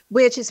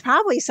 Which is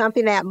probably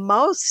something that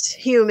most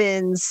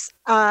humans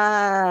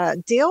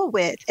deal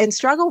with and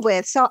struggle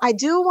with. So I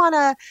do want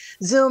to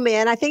zoom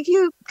in. I think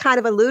you kind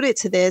of alluded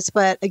to this,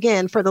 but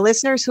again, for the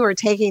listeners who are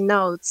taking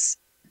notes,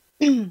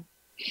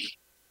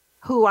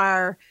 who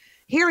are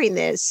hearing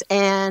this,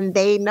 and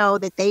they know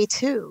that they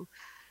too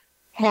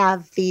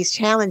have these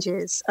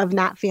challenges of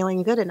not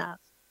feeling good enough,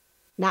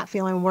 not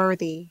feeling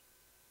worthy,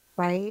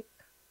 right?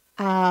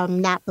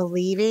 Not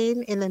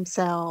believing in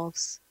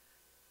themselves.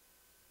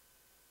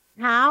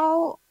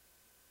 What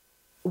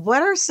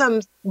are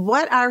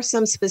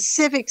some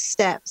specific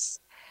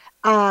steps?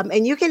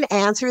 And you can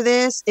answer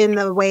this in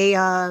the way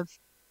of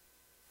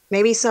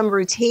maybe some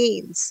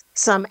routines,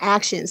 some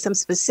actions, some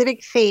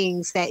specific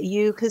things that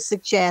you could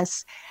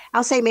suggest.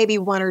 I'll say maybe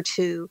one or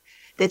two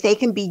that they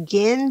can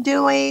begin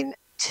doing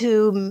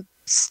to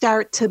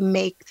start to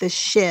make the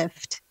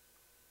shift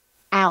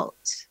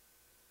out,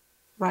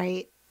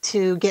 right?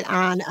 To get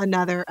on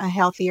a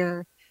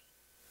healthier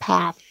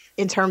path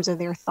in terms of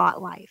their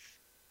thought life.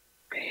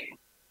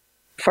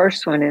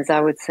 First one is, I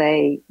would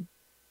say,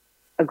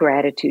 a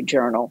gratitude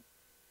journal.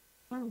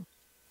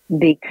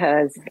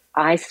 Because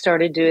I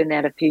started doing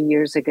that a few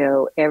years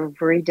ago.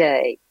 Every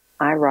day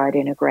I write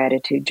in a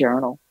gratitude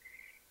journal.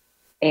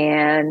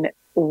 And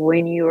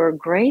when you are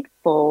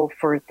grateful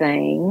for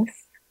things,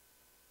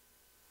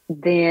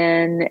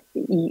 then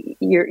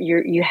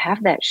you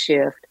have that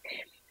shift.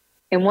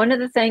 And one of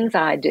the things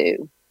I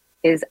do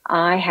is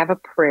I have a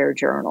prayer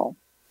journal.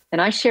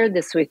 And I shared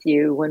this with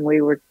you when we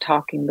were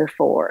talking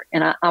before.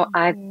 And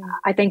I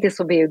think this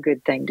will be a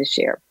good thing to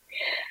share.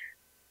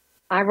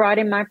 I write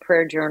in my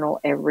prayer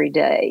journal every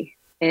day.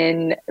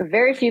 And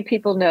very few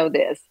people know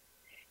this.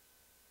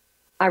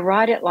 I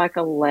write it like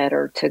a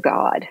letter to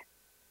God.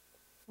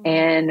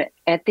 And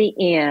at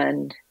the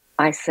end,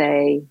 I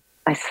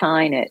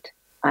sign it,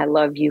 I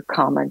love you,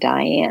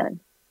 Diane.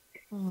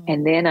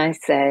 And then I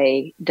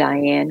say,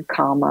 Diane,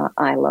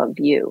 I love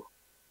you.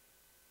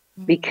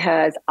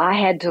 Because I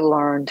had to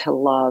learn to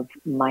love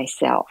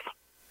myself.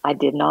 I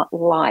did not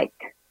like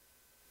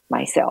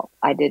myself.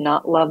 I did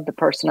not love the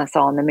person I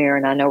saw in the mirror.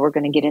 And I know we're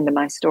going to get into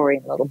my story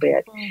in a little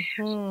bit.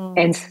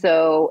 And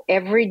so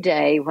every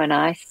day when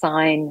I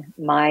sign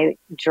my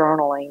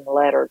journaling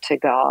letter to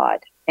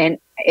God, and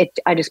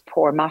I just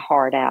pour my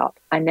heart out.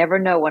 I never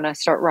know when I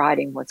start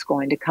writing what's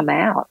going to come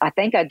out. I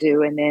think I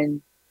do, and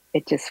then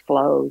it just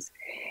flows.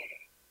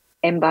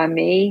 And by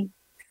me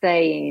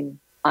saying,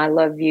 I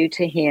love you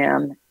to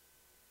him,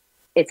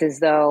 it's as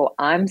though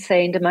I'm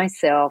saying to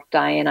myself,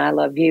 Diane, I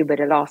love you,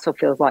 but it also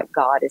feels like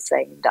God is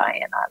saying,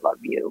 Diane, I love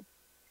you.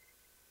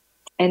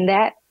 And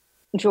that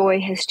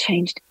joy has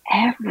changed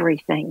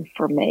everything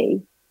for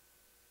me.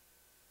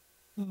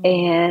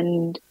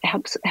 And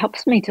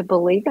helps me to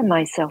believe in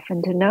myself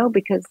and to know,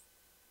 because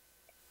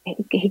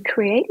he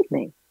created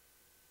me.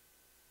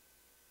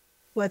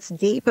 What's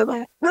deep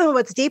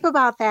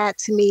about that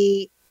to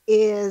me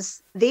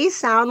is these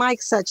sound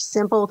like such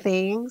simple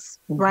things,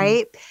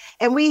 right?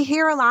 And we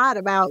hear a lot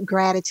about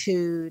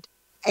gratitude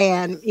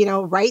and,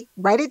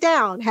 write it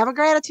down, have a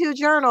gratitude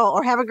journal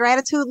or have a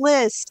gratitude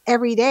list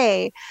every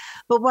day.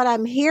 But what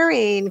I'm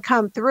hearing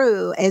come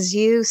through as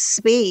you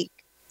speak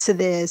to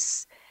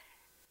this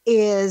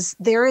is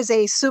there is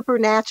a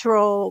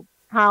supernatural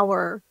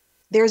power.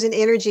 There's an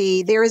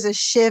energy, there is a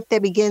shift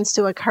that begins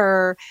to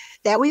occur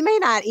that we may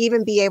not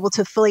even be able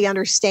to fully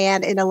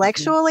understand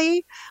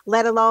intellectually,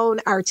 let alone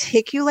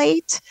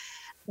articulate,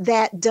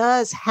 that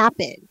does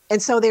happen.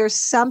 And so there's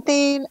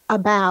something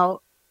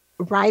about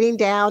writing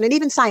down, and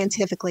even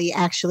scientifically,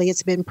 actually,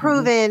 it's been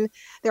proven.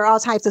 There are all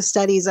types of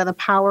studies on the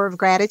power of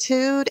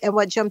gratitude. And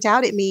what jumped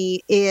out at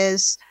me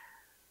is,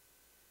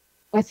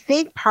 I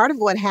think part of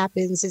what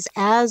happens is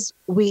as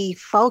we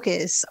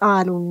focus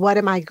on what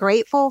am I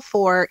grateful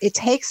for, it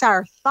takes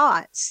our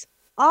thoughts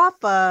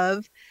off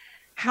of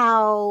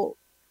how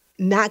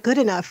not good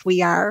enough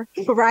we are,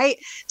 right?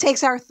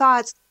 Takes our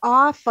thoughts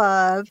off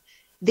of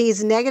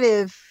these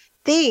negative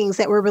things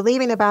that we're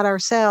believing about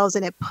ourselves,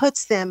 and it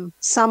puts them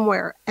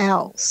somewhere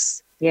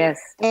else. Yes.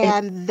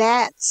 And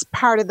that's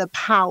part of the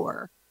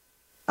power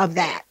of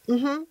that.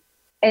 Mm-hmm.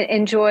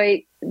 And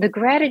Joy, the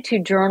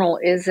gratitude journal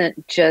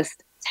isn't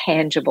just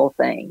tangible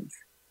things.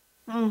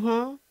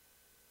 Mm-hmm.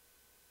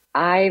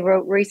 I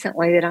wrote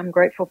recently that I'm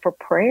grateful for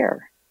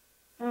prayer.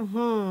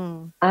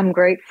 Mm-hmm. I'm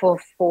grateful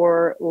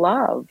for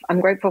love.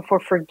 I'm grateful for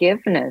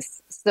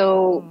forgiveness.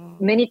 So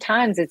many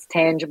times it's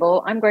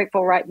tangible. I'm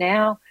grateful right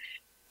now.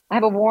 I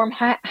have a warm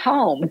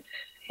home,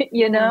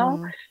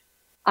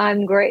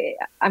 I'm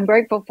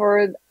grateful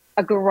for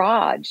a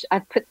garage. I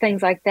put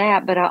things like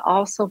that, but I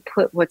also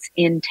put what's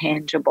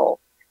intangible,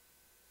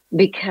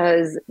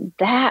 because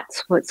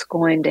that's what's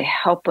going to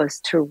help us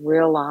to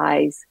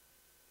realize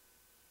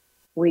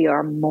we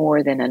are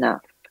more than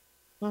enough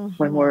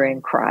when we're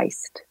in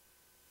Christ.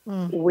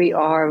 We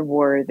are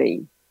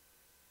worthy.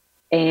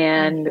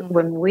 And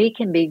when we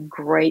can be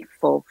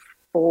grateful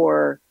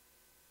for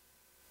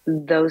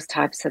those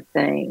types of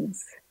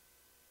things,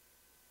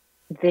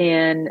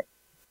 then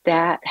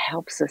that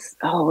helps us.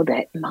 Oh,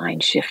 that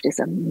mind shift is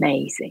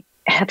amazing.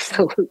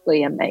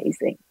 Absolutely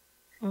amazing.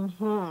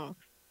 Mm-hmm.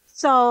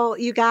 So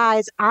you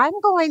guys, I'm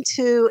going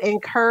to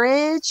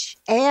encourage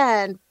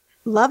and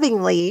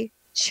lovingly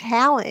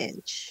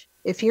challenge,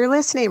 if you're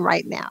listening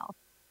right now,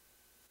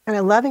 and I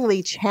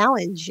lovingly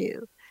challenge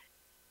you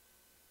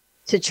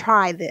to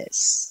try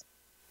this.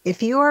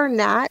 If you are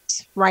not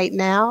right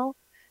now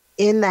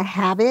in the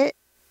habit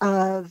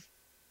of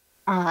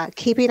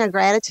keeping a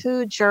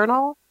gratitude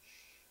journal,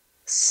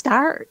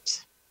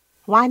 start.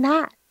 Why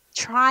not?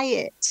 Try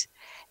it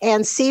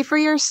and see for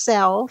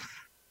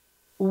yourself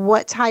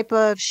what type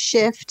of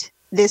shift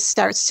this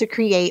starts to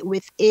create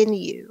within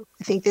you.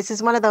 I think this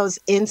is one of those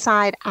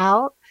inside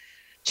out,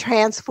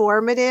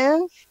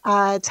 transformative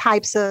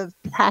types of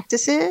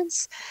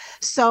practices.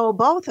 So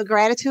both a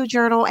gratitude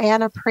journal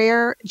and a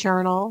prayer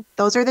journal,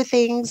 those are the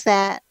things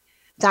that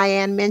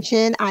Diane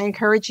mentioned. I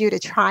encourage you to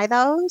try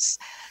those.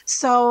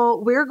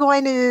 So we're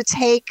going to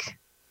take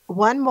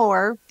one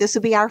more. This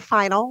will be our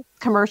final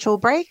commercial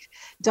break.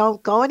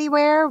 Don't go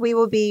anywhere. We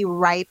will be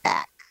right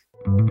back.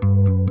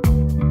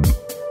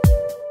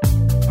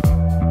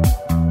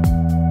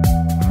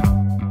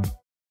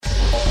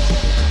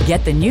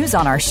 Get the news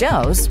on our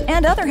shows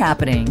and other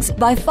happenings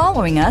by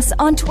following us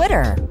on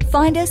Twitter.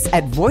 Find us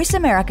at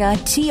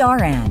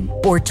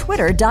VoiceAmericaTRN or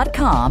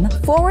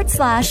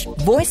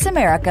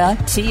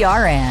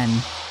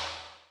twitter.com/VoiceAmericaTRN.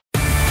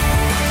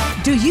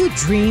 Do you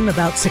dream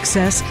about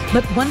success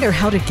but wonder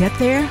how to get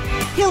there?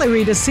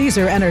 Hillary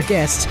DeCesar and her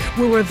guests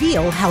will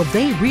reveal how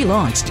they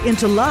relaunched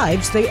into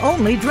lives they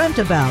only dreamt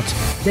about.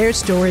 Their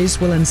stories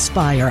will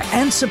inspire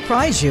and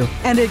surprise you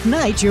and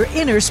ignite your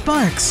inner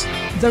sparks.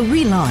 The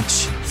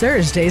Relaunch,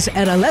 Thursdays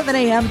at 11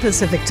 a.m.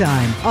 Pacific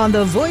Time on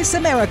the Voice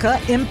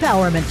America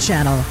Empowerment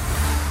Channel.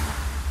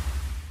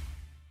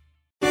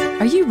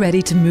 Are you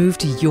ready to move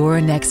to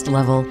your next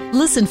level?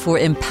 Listen for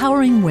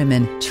Empowering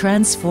Women,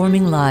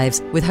 Transforming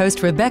Lives with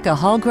host Rebecca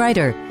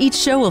Hall-Greider. Each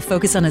show will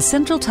focus on a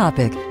central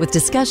topic with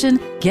discussion,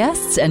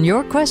 guests, and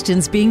your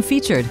questions being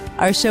featured.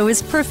 Our show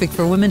is perfect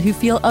for women who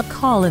feel a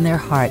call in their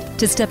heart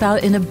to step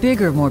out in a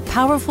bigger, more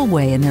powerful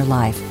way in their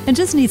life and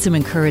just need some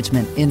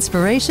encouragement,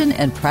 inspiration,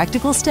 and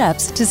practical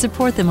steps to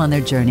support them on their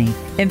journey.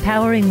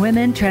 Empowering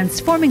Women,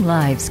 Transforming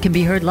Lives can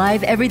be heard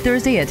live every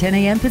Thursday at 10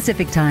 a.m.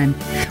 Pacific Time,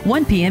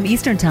 1 p.m.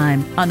 Eastern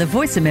Time on the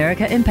Voice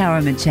America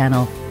Empowerment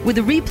Channel, with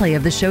a replay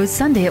of the show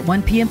Sunday at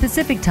 1 p.m.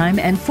 Pacific Time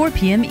and 4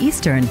 p.m.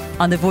 Eastern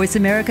on the Voice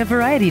America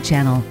Variety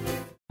Channel.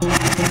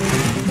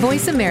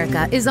 Voice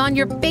America is on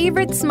your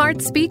favorite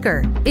smart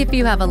speaker. If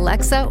you have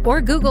Alexa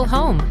or Google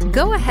Home,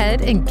 go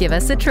ahead and give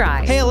us a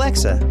try. Hey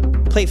Alexa,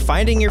 play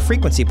Finding Your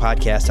Frequency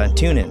podcast on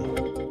TuneIn.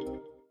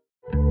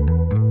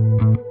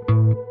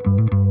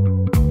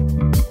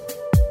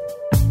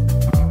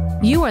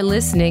 You are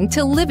listening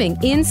to Living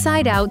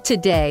Inside Out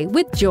Today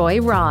with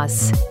Joy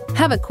Ross.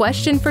 Have a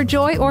question for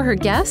Joy or her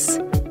guests?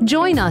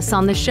 Join us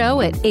on the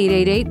show at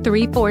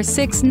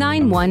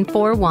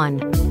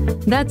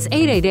 888-346-9141. That's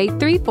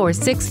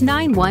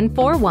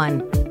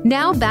 888-346-9141.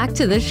 Now back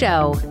to the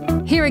show.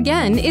 Here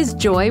again is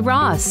Joy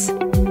Ross.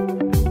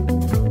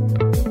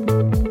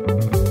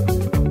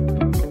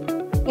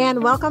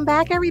 And welcome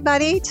back,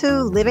 everybody,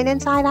 to Living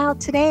Inside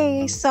Out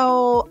today.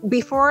 So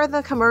before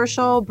the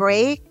commercial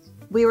break,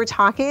 we were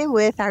talking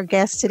with our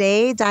guest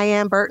today,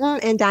 Diane Burton,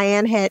 and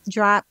Diane had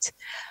dropped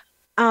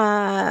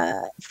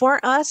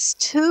for us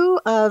two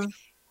of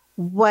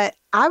what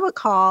I would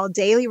call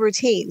daily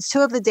routines,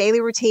 two of the daily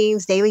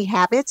routines, daily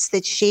habits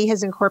that she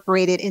has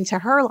incorporated into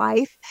her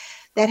life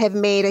that have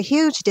made a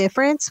huge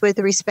difference with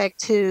respect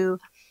to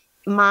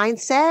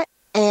mindset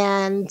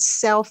and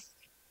self-worth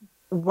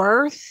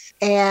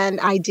and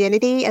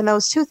identity. And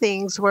those two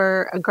things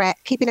were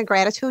keeping a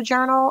gratitude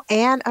journal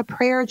and a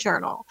prayer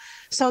journal.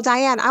 So,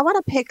 Diane, I want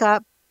to pick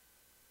up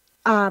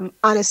on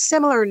a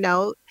similar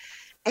note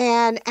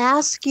and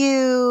ask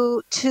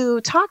you to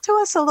talk to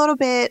us a little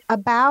bit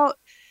about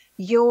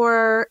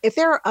if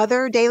there are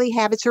other daily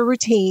habits or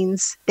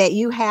routines that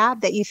you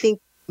have that you think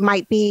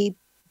might be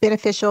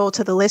beneficial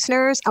to the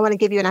listeners. I want to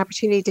give you an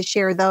opportunity to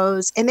share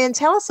those. And then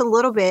tell us a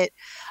little bit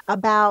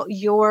about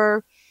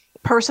your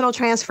personal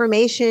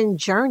transformation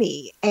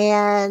journey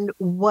and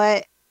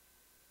what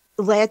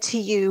led to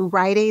you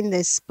writing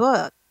this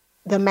book,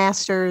 The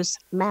Master's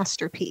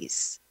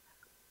Masterpiece.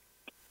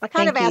 I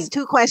kind of asked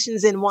two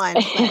questions in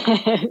one.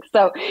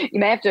 So you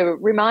may have to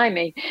remind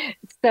me.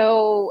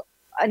 So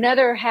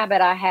another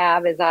habit I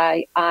have is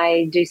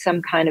I do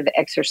some kind of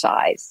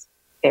exercise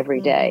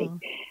every day.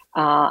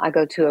 I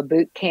go to a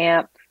boot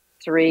camp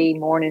 3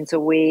 mornings a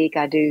week.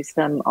 I do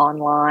some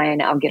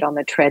online. I'll get on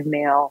the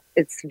treadmill.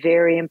 It's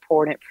very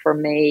important for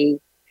me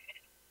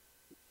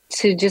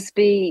to just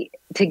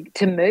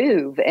to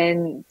move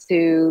and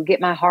to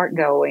get my heart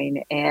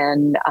going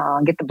and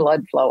get the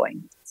blood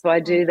flowing. So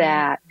I do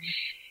that.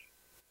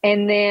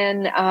 And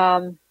then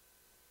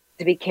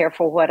to be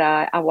careful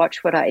I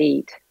watch what I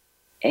eat.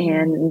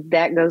 And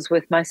that goes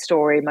with my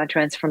story, my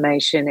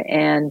transformation.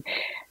 And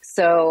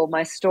so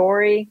my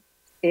story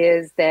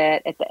is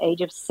that at the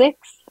age of 6,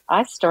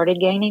 I started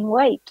gaining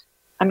weight.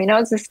 I mean, I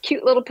was this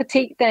cute little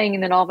petite thing.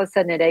 And then all of a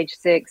sudden at age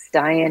 6,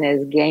 Diane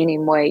is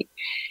gaining weight.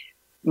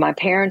 My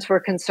parents were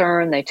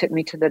concerned. They took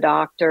me to the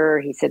doctor.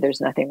 He said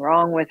there's nothing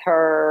wrong with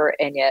her.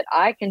 And yet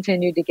I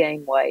continued to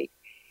gain weight.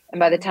 And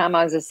by the time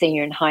I was a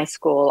senior in high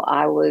school,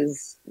 I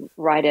was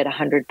right at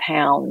 100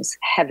 pounds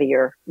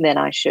heavier than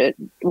I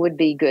would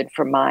be good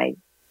for my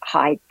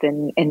height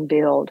and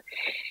build.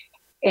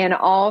 And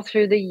all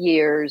through the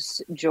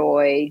years,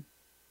 Joy,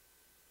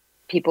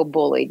 people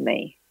bullied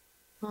me.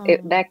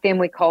 Back then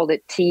we called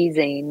it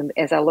teasing.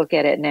 As I look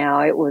at it now,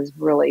 it was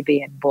really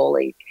being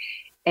bullied.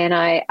 And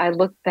I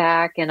look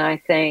back and I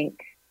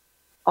think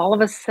all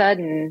of a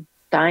sudden,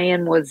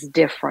 Diane was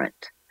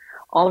different.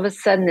 All of a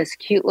sudden, this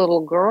cute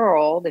little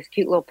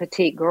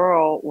petite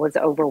girl was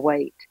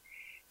overweight.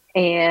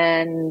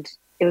 And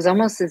it was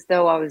almost as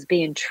though I was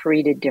being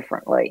treated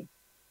differently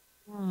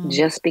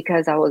just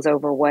because I was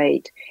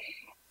overweight.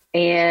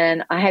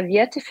 And I have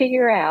yet to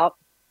figure out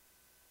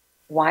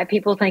why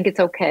people think it's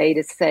okay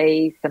to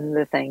say some of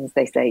the things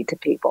they say to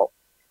people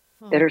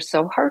that are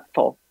so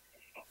hurtful.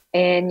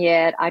 And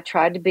yet I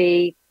tried to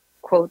be,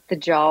 quote, the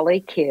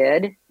jolly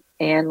kid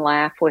and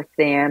laugh with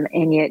them.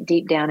 And yet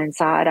deep down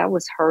inside, I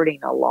was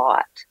hurting a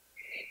lot.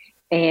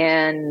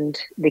 And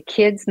the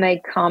kids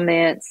made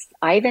comments.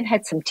 I even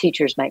had some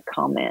teachers make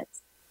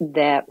comments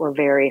that were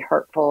very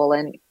hurtful.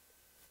 And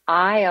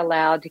I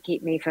allowed to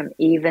keep me from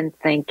even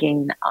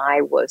thinking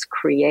I was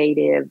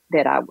creative,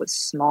 that I was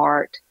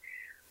smart.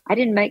 I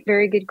didn't make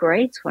very good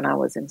grades when I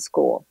was in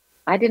school.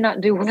 I did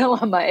not do well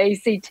on my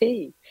ACT.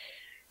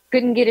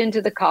 Couldn't get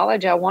into the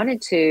college I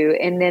wanted to.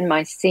 And then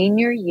my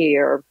senior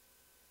year,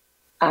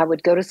 I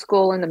would go to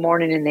school in the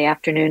morning. In the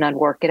afternoon, I'd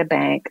work at a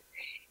bank.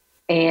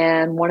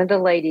 And one of the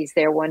ladies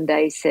there one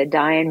day said,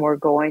 Diane, we're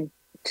going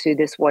to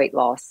this weight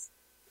loss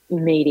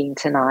meeting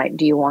tonight.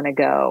 Do you want to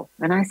go?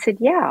 And I said,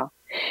 yeah.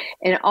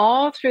 And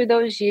all through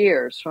those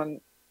years, from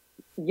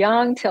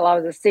young till I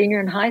was a senior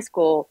in high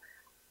school,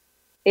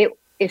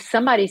 if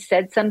somebody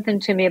said something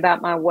to me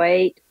about my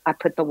weight, I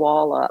put the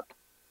wall up.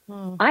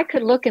 I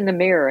could look in the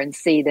mirror and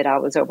see that I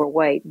was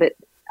overweight, but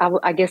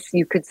I guess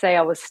you could say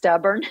I was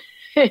stubborn.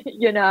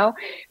 You know,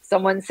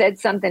 someone said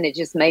something, it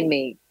just made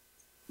me,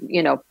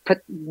 no,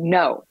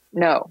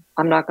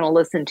 I'm not going to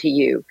listen to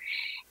you.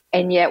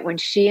 And yet when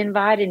she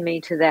invited me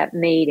to that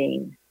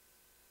meeting,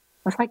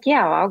 I was like,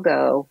 yeah, I'll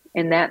go.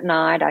 And that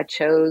night I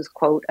chose,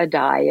 quote, a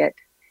diet.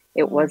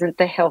 It wasn't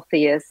the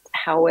healthiest.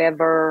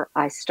 However,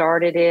 I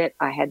started it.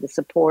 I had the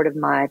support of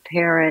my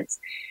parents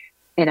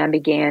and I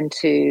began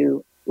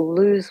to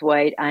lose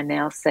weight. I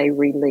now say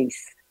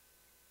release,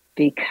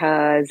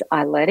 because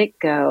I let it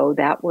go.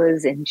 That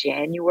was in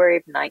January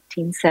of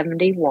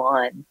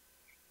 1971.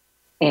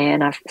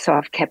 And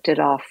I've kept it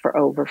off for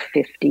over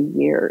 50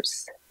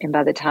 years. And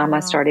by the time I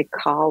started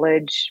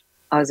college,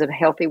 I was a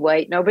healthy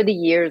weight. And over the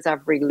years,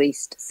 I've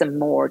released some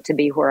more to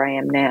be where I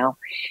am now.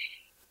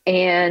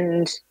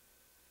 And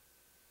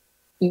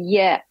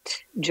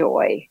yet,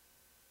 Joy,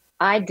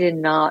 I did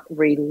not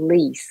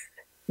release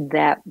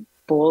that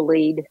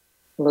bullied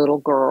little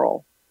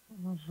girl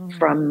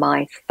from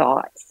my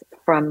thoughts,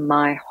 from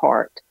my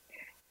heart.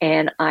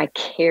 And I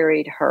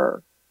carried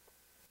her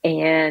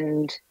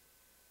And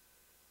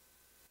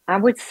I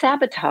would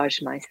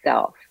sabotage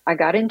myself. I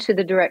got into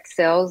the direct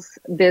sales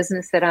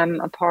business that I'm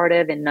a part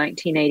of in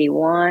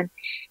 1981.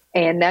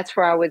 And that's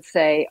where I would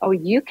say, oh,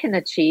 you can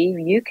achieve.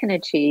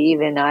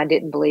 And I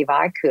didn't believe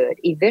I could.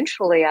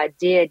 Eventually I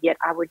did, yet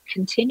I would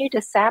continue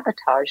to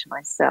sabotage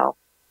myself.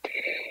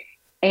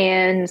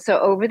 And so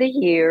over the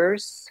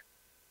years,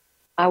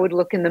 I would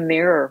look in the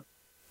mirror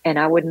and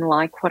I wouldn't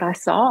like what I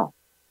saw.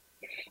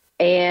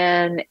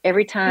 And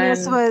every time...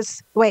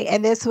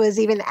 This was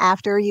even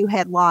after you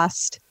had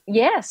lost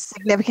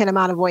significant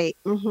amount of weight.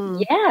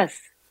 Mm-hmm. Yes.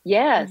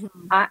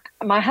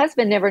 Mm-hmm. My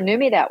husband never knew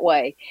me that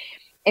way.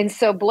 And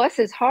so bless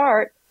his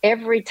heart,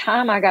 every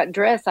time I got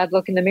dressed, I'd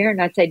look in the mirror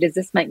and I'd say, does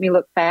this make me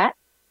look fat?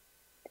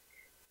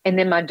 And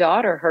then my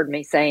daughter heard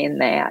me saying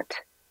that.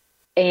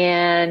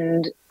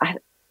 And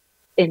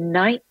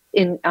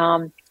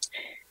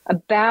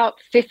about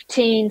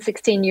 15,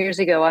 16 years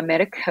ago, I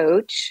met a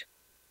coach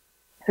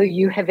who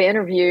you have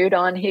interviewed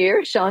on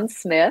here, Sean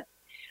Smith.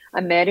 I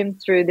met him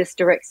through this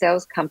direct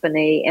sales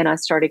company, and I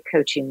started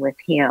coaching with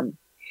him.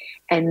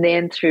 And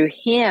then through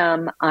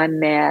him, I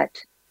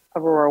met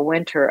Aurora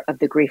Winter of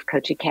the Grief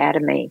Coach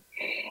Academy.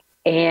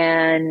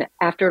 And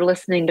after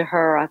listening to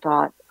her, I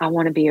thought, I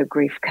want to be a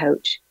grief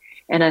coach.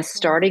 And I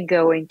started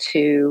going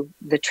to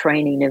the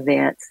training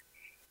events.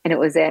 And it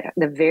was at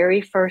the very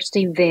first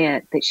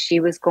event that she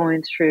was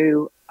going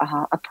through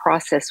a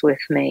process with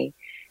me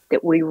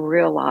that we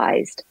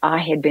realized I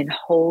had been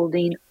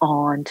holding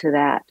on to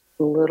that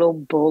little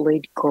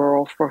bullied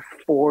girl for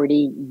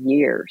 40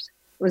 years.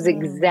 It was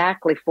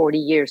exactly 40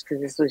 years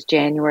because this was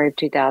January of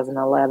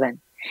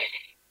 2011.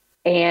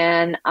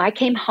 And I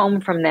came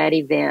home from that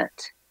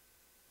event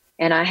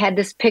and I had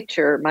this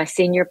picture, my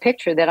senior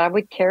picture, that I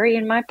would carry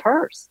in my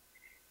purse.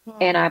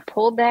 And I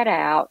pulled that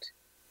out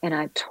and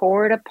I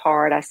tore it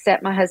apart. I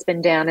sat my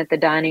husband down at the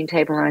dining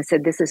table and I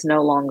said, this is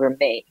no longer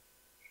me.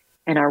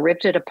 And I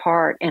ripped it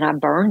apart and I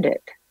burned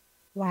it.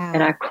 Wow.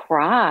 And I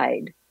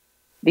cried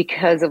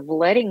because of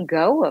letting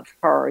go of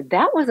her.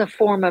 That was a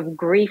form of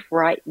grief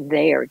right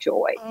there,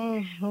 Joy,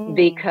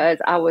 because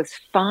I was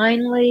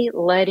finally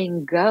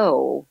letting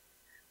go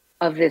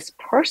of this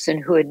person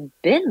who had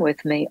been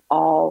with me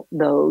all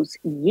those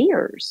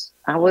years.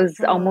 I was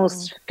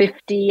almost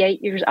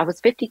 58 years. I was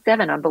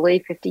 57, I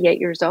believe, 58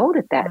 years old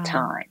at that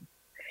time.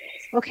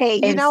 Okay.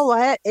 You know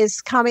what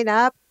is coming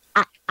up?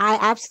 I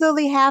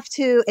absolutely have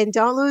to, and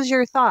don't lose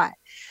your thought.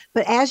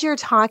 But as you're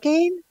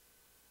talking,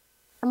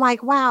 I'm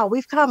like, wow,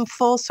 we've come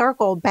full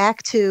circle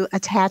back to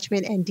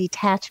attachment and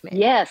detachment.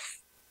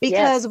 Yes.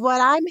 Because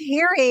what I'm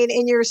hearing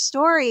in your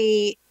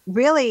story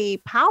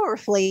really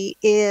powerfully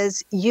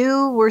is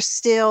you were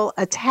still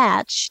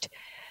attached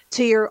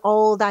to your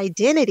old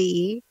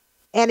identity.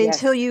 And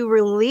until you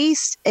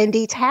released and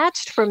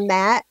detached from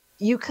that,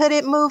 you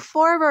couldn't move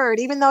forward,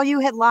 even though you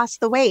had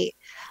lost the weight.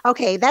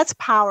 Okay, that's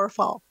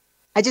powerful.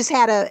 I just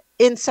had to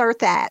insert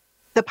that.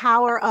 The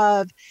power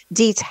of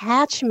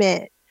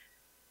detachment,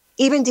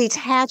 even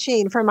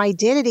detaching from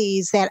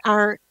identities that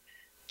aren't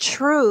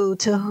true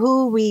to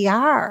who we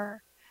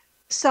are.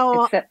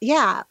 So,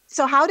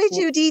 So how did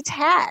you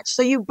detach?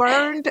 So you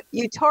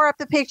tore up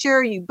the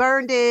picture, you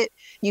burned it,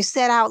 you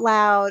said out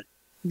loud,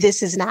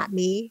 this is not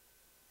me.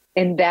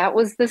 And that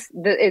was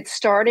it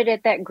started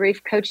at that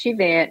grief coach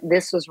event.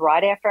 This was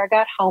right after I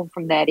got home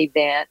from that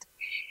event.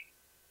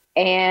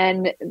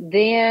 And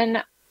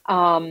then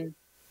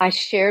I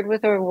shared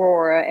with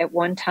Aurora at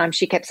one time,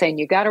 she kept saying,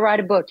 you got to write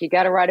a book. You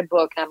got to write a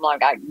book. And I'm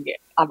like,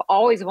 I've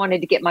always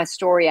wanted to get my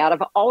story out.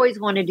 I've always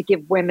wanted to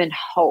give women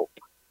hope.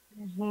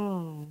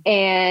 Mm-hmm.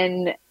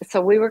 And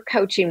so we were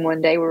coaching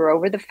one day, we were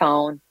over the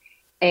phone,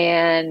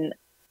 and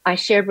I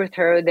shared with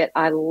her that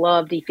I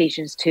loved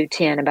Ephesians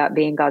 2:10 about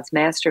being God's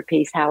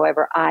masterpiece.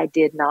 However, I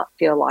did not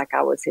feel like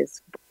I was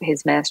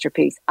his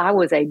masterpiece. I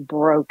was a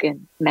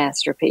broken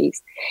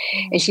masterpiece.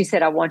 Mm-hmm. And she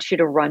said, I want you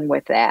to run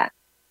with that.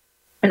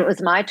 And it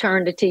was my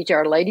turn to teach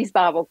our ladies'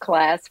 Bible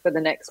class for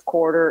the next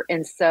quarter.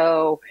 And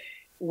so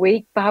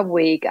week by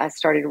week, I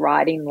started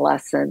writing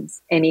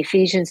lessons. And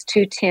Ephesians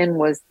 2:10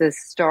 was the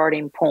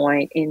starting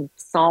point. In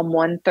Psalm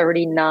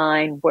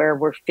 139, where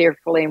we're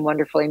fearfully and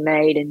wonderfully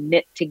made and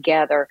knit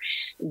together,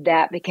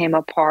 that became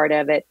a part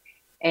of it.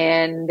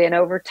 And then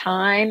over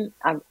time,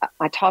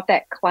 I taught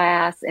that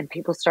class, and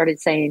people started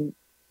saying,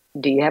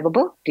 do you have a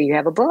book? Do you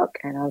have a book?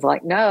 And I was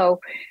like, no.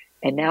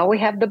 And now we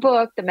have the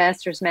book, The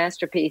Master's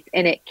Masterpiece.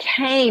 And it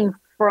came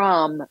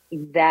from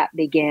that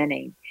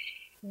beginning.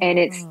 And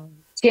it's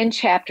 10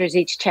 chapters.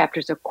 Each chapter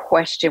is a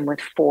question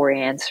with 4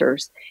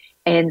 answers.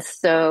 And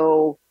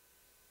so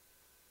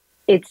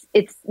it's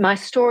my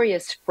story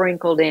is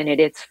sprinkled in it.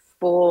 It's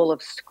full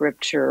of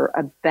scripture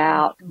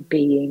about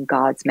being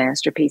God's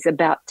masterpiece,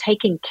 about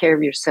taking care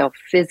of yourself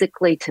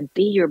physically to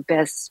be your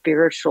best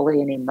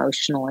spiritually and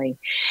emotionally.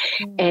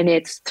 And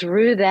it's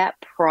through that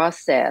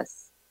process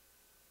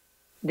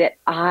that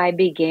I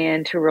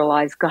began to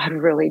realize God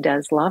really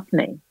does love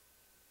me.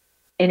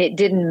 And it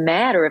didn't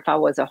matter if I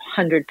was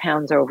 100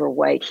 pounds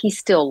overweight. He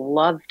still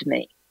loved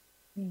me.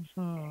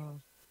 Mm-hmm.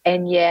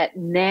 And yet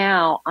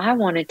now I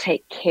want to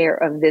take care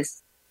of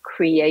this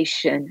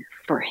creation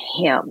for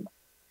him,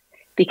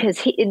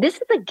 because this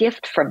is a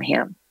gift from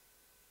him.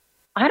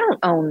 I don't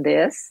own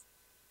this.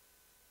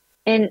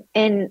 And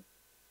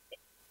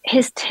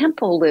his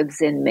temple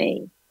lives in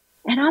me.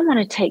 And I want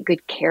to take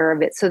good care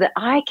of it so that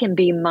I can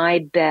be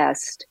my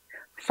best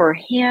for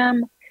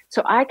him,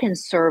 so I can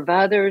serve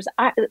others,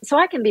 so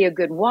I can be a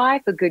good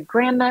wife, a good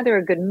grandmother,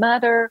 a good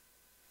mother,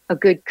 a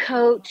good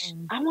coach.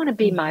 I want to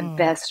be my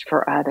best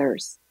for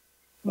others.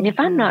 And if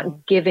I'm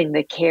not giving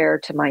the care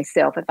to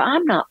myself, if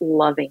I'm not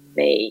loving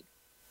me,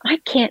 I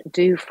can't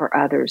do for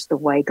others the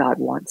way God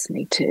wants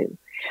me to.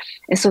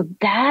 And so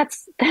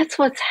that's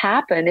what's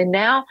happened. And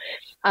now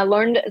I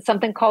learned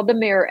something called the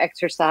mirror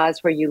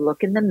exercise, where you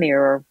look in the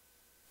mirror.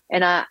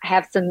 And I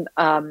have some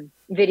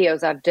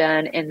videos I've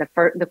done, and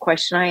the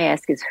question I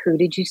ask is, who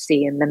did you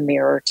see in the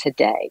mirror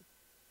today?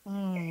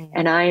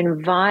 And I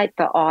invite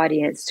the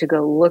audience to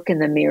go look in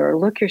the mirror,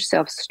 look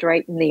yourself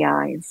straight in the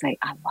eye and say,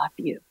 I love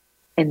you.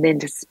 And then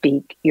to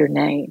speak your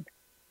name.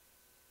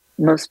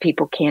 Most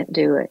people can't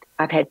do it.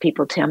 I've had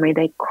people tell me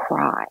they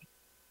cry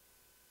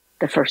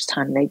the first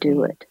time they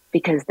do it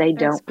because they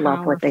don't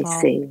love what they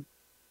see.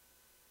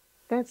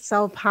 That's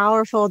so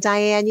powerful,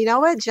 Diane. You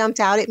know what jumped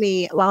out at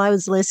me while I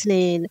was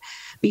listening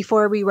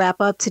before we wrap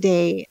up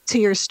today to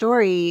your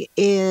story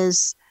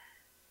is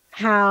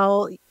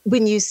how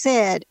when you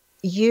said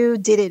you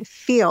didn't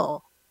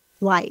feel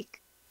like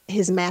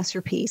his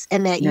masterpiece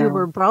and that you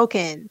were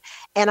broken.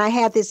 And I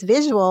had this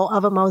visual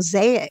of a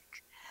mosaic.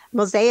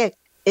 Mosaic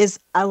is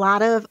a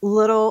lot of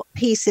little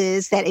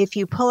pieces that if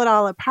you pull it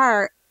all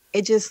apart,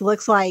 it just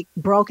looks like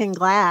broken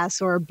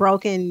glass or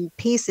broken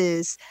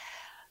pieces.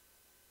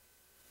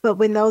 But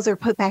when those are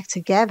put back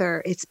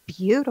together, it's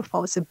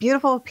beautiful. It's a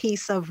beautiful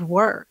piece of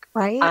work,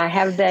 right? I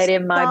have that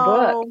in my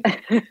book.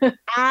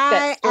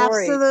 I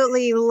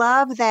absolutely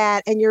love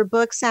that. And your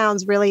book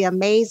sounds really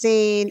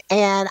amazing.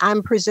 And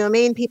I'm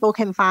presuming people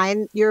can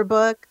find your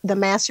book, The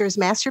Master's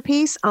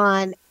Masterpiece,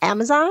 on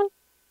Amazon?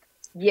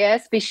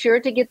 Yes, be sure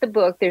to get the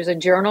book. There's a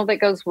journal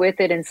that goes with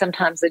it, and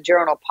sometimes the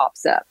journal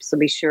pops up. So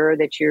be sure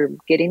that you're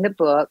getting the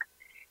book,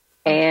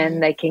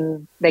 and they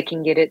can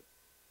get it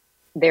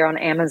there on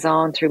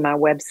Amazon through my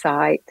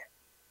website.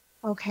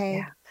 Okay.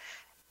 Yeah.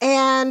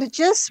 And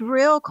just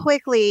real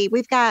quickly,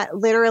 we've got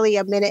literally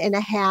a minute and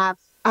a half,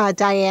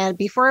 Diane,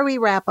 before we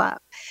wrap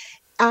up.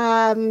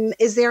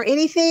 Is there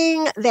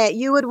anything that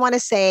you would want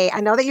to say?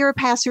 I know that you're a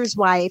pastor's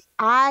wife.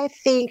 I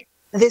think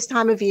this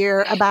time of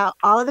year about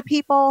all of the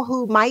people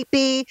who might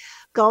be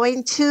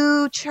going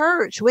to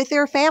church with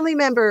their family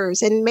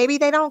members, and maybe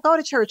they don't go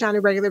to church on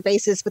a regular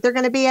basis, but they're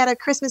going to be at a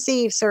Christmas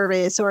Eve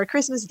service or a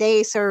Christmas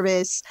Day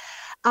service.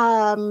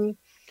 For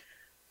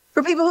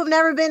people who've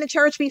never been to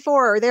church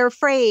before, they're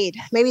afraid.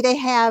 Maybe they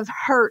have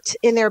hurt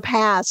in their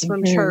past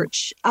from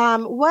church.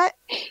 What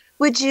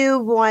would you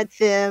want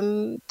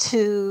them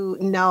to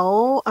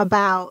know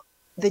about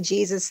the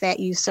Jesus that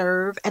you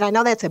serve? And I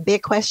know that's a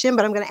big question,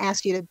 but I'm going to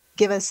ask you to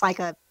give us like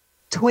a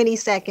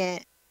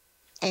 20-second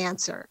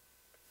answer.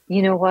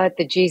 You know what?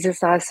 The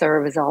Jesus I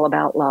serve is all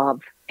about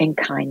love and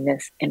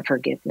kindness and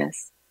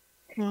forgiveness.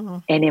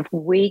 And if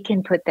we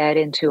can put that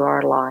into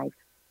our life,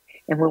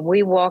 and when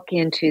we walk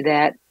into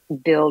that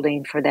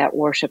building for that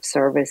worship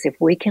service, if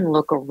we can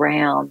look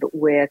around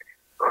with,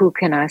 who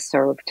can I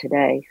serve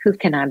today? Who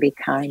can I be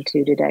kind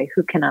to today?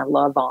 Who can I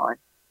love on?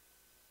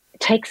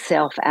 Take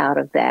self out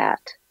of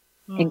that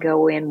and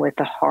go in with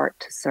the heart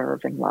to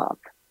serve and love.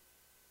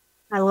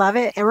 I love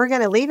it. And we're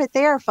going to leave it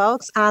there,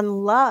 folks, on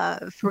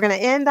love. We're going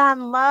to end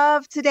on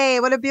love today.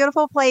 What a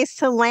beautiful place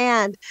to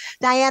land.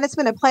 Diane, it's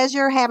been a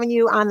pleasure having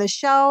you on the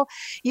show.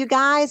 You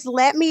guys,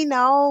 let me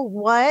know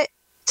what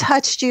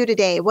touched you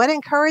today, what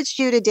encouraged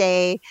you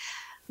today.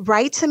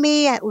 Write to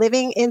me at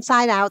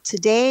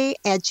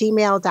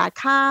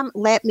livinginsideouttoday@gmail.com.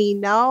 Let me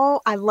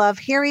know. I love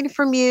hearing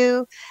from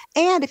you.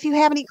 And if you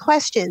have any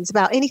questions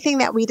about anything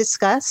that we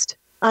discussed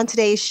on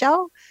today's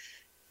show,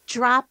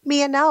 drop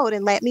me a note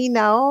and let me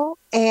know.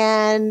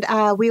 And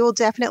we will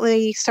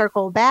definitely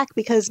circle back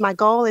because my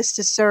goal is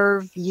to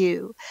serve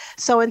you.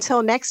 So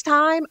until next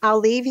time, I'll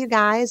leave you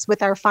guys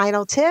with our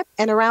final tip.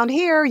 And around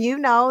here, you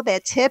know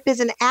that TIP is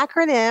an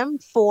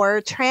acronym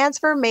for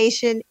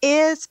Transformation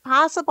is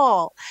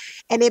Possible.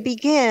 And it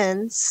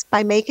begins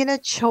by making a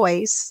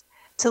choice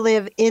to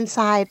live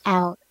inside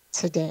out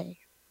today.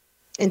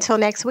 Until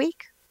next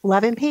week,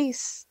 love and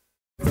peace.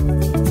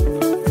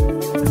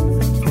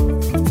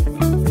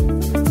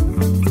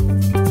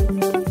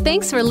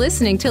 Thanks for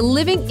listening to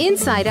Living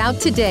Inside Out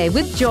Today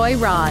with Joy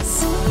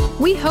Ross.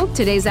 We hope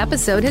today's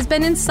episode has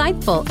been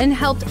insightful and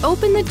helped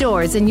open the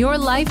doors in your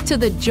life to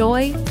the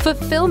joy,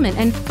 fulfillment,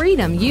 and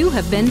freedom you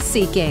have been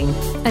seeking.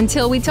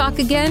 Until we talk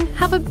again,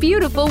 have a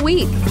beautiful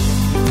week.